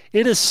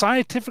 it is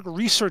scientific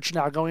research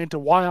now going into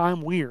why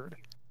I'm weird.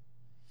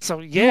 So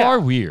yeah. You are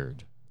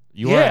weird.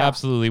 You are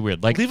absolutely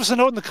weird. Like, leave us a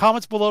note in the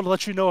comments below to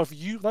let us know if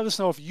you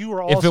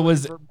are also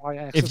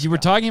if you were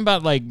talking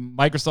about like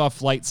Microsoft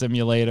Flight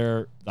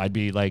Simulator, I'd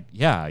be like,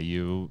 yeah,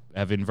 you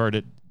have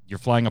inverted. You're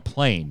flying a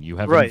plane. You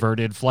have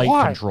inverted flight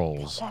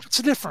controls. What's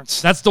the difference?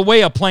 That's the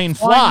way a plane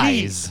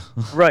flies.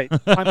 Right.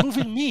 I'm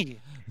moving me.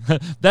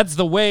 That's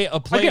the way a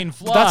plane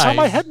flies. That's how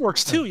my head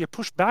works too. You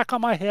push back on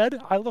my head,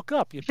 I look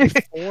up. You push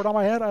forward on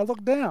my head, I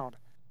look down.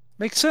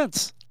 Makes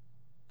sense.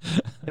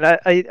 And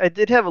I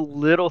did have a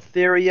little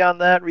theory on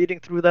that, reading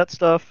through that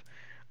stuff.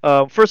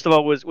 First of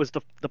all, was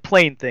the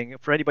plane thing.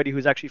 For anybody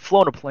who's actually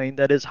flown a plane,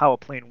 that is how a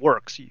plane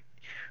works. You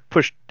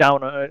push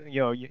down,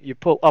 you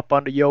pull up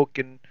on the yoke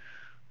and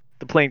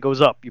the plane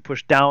goes up. You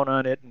push down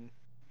on it, and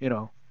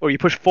or you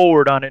push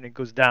forward on it and it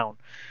goes down.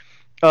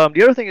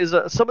 The other thing is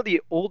some of the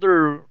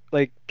older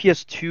like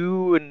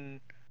PS2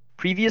 and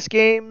previous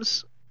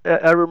games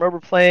I remember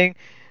playing.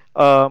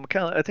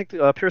 I think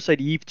Parasite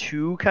Eve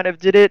 2 kind of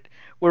did it,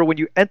 where when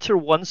you enter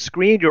one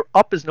screen, your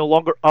up is no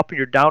longer up and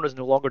your down is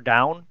no longer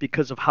down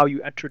because of how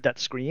you entered that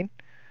screen.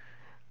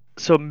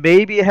 So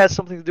maybe it has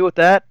something to do with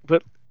that,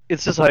 but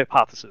it's just a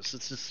hypothesis.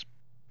 It's just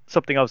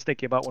something I was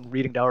thinking about when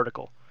reading the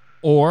article.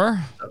 Or,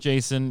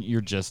 Jason,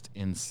 you're just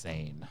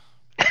insane.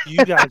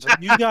 You guys are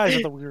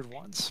the weird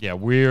ones. Yeah,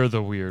 we're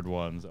the weird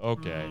ones.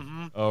 Okay.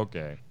 Mm-hmm.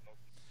 Okay.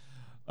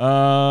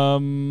 All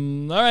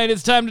right,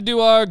 it's time to do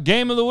our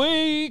game of the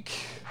week.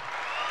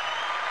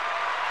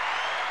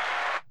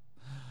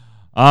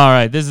 All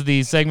right, this is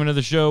the segment of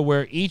the show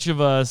where each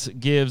of us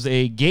gives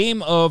a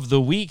game of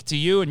the week to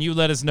you, and you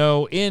let us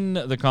know in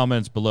the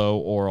comments below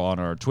or on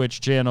our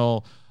Twitch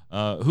channel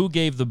who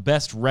gave the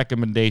best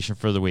recommendation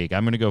for the week.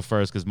 I'm going to go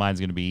first because mine's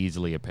going to be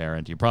easily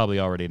apparent. You probably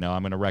already know.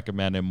 I'm going to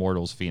recommend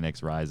Immortals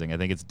Fenyx Rising. I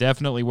think it's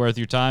definitely worth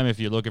your time if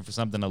you're looking for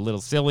something a little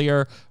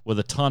sillier with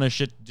a ton of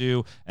shit to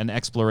do, and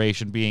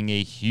exploration being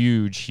a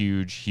huge,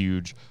 huge,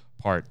 huge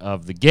part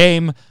of the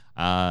game.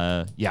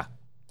 Yeah.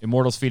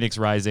 Immortals Fenyx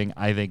Rising,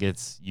 I think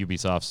it's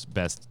Ubisoft's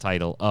best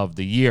title of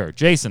the year.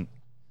 Jason.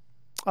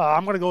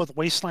 I'm going to go with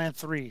Wasteland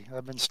 3.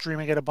 I've been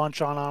streaming it a bunch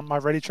on my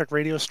Ready Check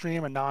Radio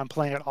stream, and now I'm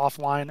playing it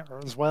offline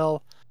as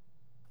well.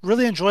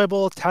 Really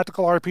enjoyable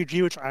tactical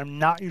RPG, which I'm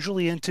not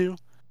usually into.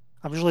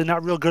 I'm usually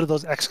not real good at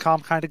those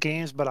XCOM kind of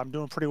games, but I'm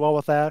doing pretty well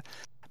with that.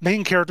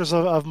 Main characters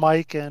of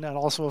Mike and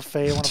also of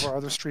Faye, one of our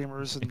other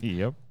streamers. And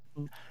Yep.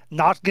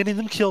 not getting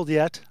them killed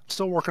yet.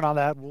 Still working on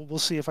that. We'll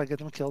see if I get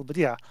them killed. But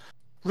yeah,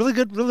 really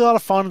good, really a lot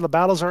of fun. The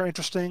battles are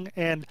interesting,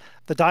 and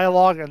the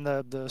dialogue and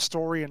the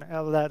story and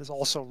all of that is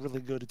also really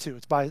good too.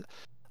 It's by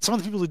some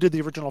of the people who did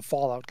the original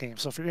Fallout game.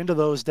 So if you're into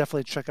those,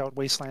 definitely check out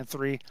Wasteland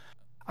 3.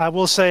 I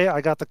will say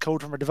I got the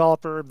code from a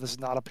developer. This is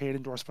not a paid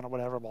endorsement or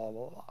whatever. Blah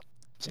blah blah.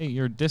 Hey,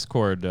 your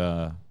Discord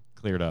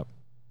cleared up.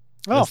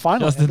 Oh,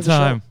 finally! Just in end of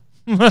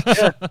the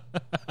show.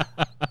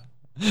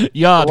 time.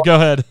 Yod, go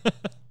ahead.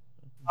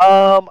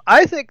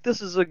 I think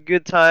this is a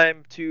good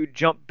time to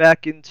jump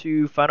back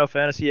into Final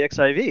Fantasy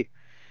XIV,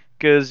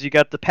 because you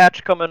got the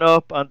patch coming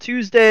up on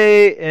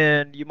Tuesday,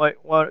 and you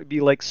might want to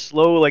be like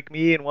slow like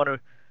me and want to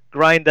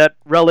grind that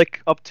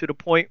relic up to the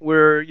point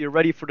where you're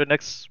ready for the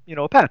next,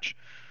 patch.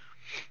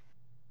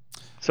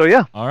 So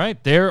yeah. All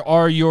right, there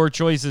are your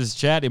choices,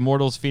 chat.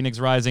 Immortals, Phoenix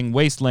Rising,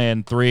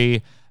 Wasteland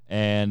 3,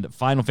 and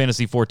Final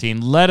Fantasy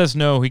 14. Let us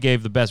know who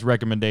gave the best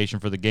recommendation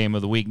for the game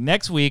of the week.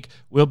 Next week,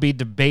 we'll be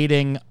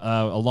debating,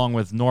 along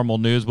with normal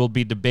news, we'll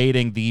be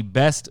debating the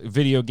best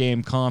video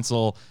game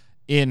console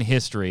in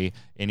history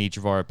in each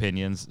of our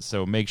opinions.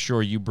 So make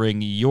sure you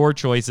bring your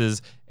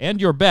choices and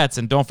your bets.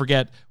 And don't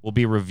forget, we'll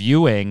be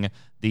reviewing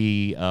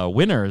the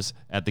winners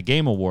at the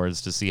Game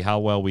Awards to see how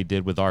well we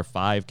did with our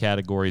 5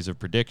 categories of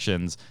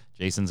predictions.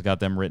 Jason's got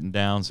them written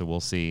down, so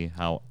we'll see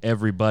how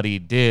everybody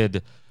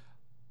did.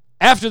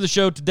 After the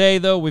show today,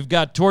 though, we've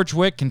got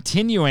Torchwick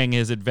continuing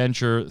his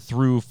adventure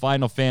through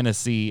Final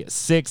Fantasy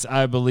VI,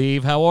 I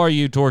believe. How are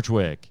you,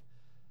 Torchwick?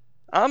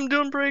 I'm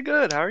doing pretty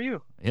good. How are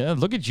you? Yeah,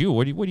 look at you.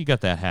 What do you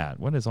got that hat?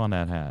 What is on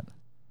that hat?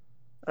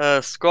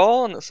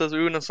 Skull, and it says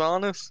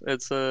Unisonus.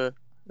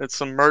 It's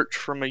some merch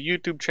from a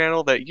YouTube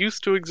channel that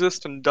used to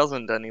exist and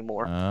doesn't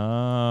anymore. Oh,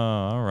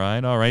 all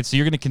right. So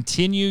you're going to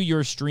continue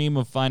your stream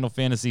of Final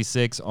Fantasy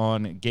VI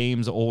on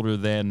games older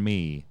than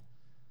me.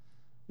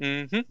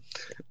 Mm-hmm.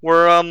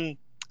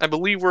 I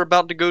believe we're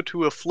about to go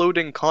to a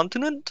floating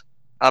continent.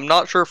 I'm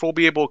not sure if we'll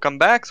be able to come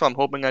back, so I'm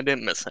hoping I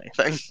didn't miss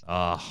anything.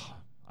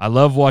 I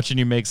love watching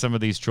you make some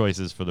of these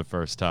choices for the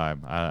first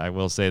time. I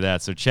will say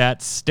that. So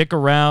chat, stick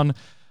around.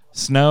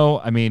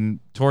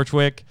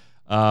 Torchwick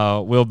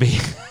will be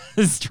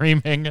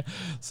streaming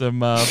some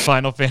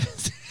Final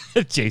Fantasy.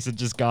 Jason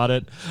just got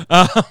it.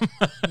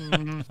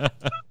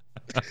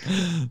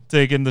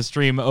 Taking the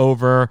stream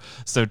over.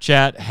 So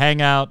chat,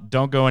 hang out.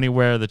 Don't go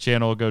anywhere. The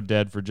channel will go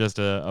dead for just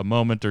a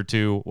moment or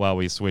two while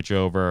we switch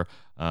over.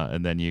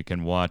 And then you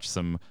can watch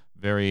some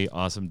very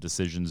awesome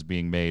decisions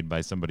being made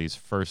by somebody's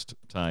first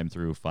time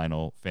through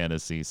Final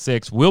Fantasy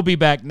VI. We'll be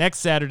back next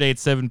Saturday at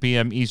 7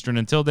 p.m. Eastern.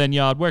 Until then,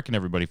 Yod, where can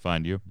everybody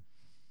find you?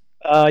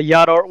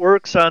 Yod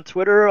Artworks on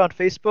Twitter, on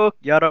Facebook,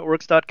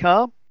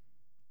 yodartworks.com.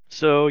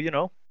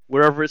 So,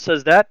 wherever it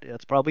says that,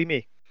 it's probably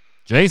me.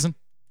 Jason.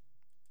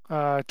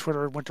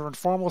 Twitter, Winter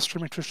Informal,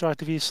 streaming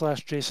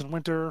twitch.tv/Jason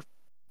Winter,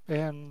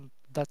 and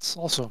that's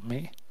also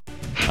me.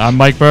 I'm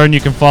Mike Byrne.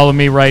 You can follow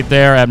me right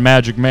there at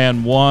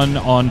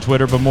MagicMan1 on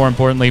Twitter, but more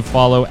importantly,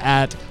 follow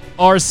at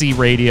RC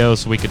Radio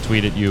so we can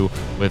tweet at you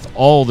with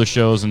all the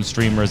shows and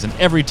streamers and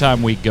every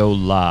time we go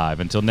live.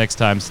 Until next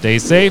time, stay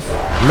safe.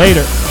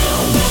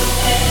 Later.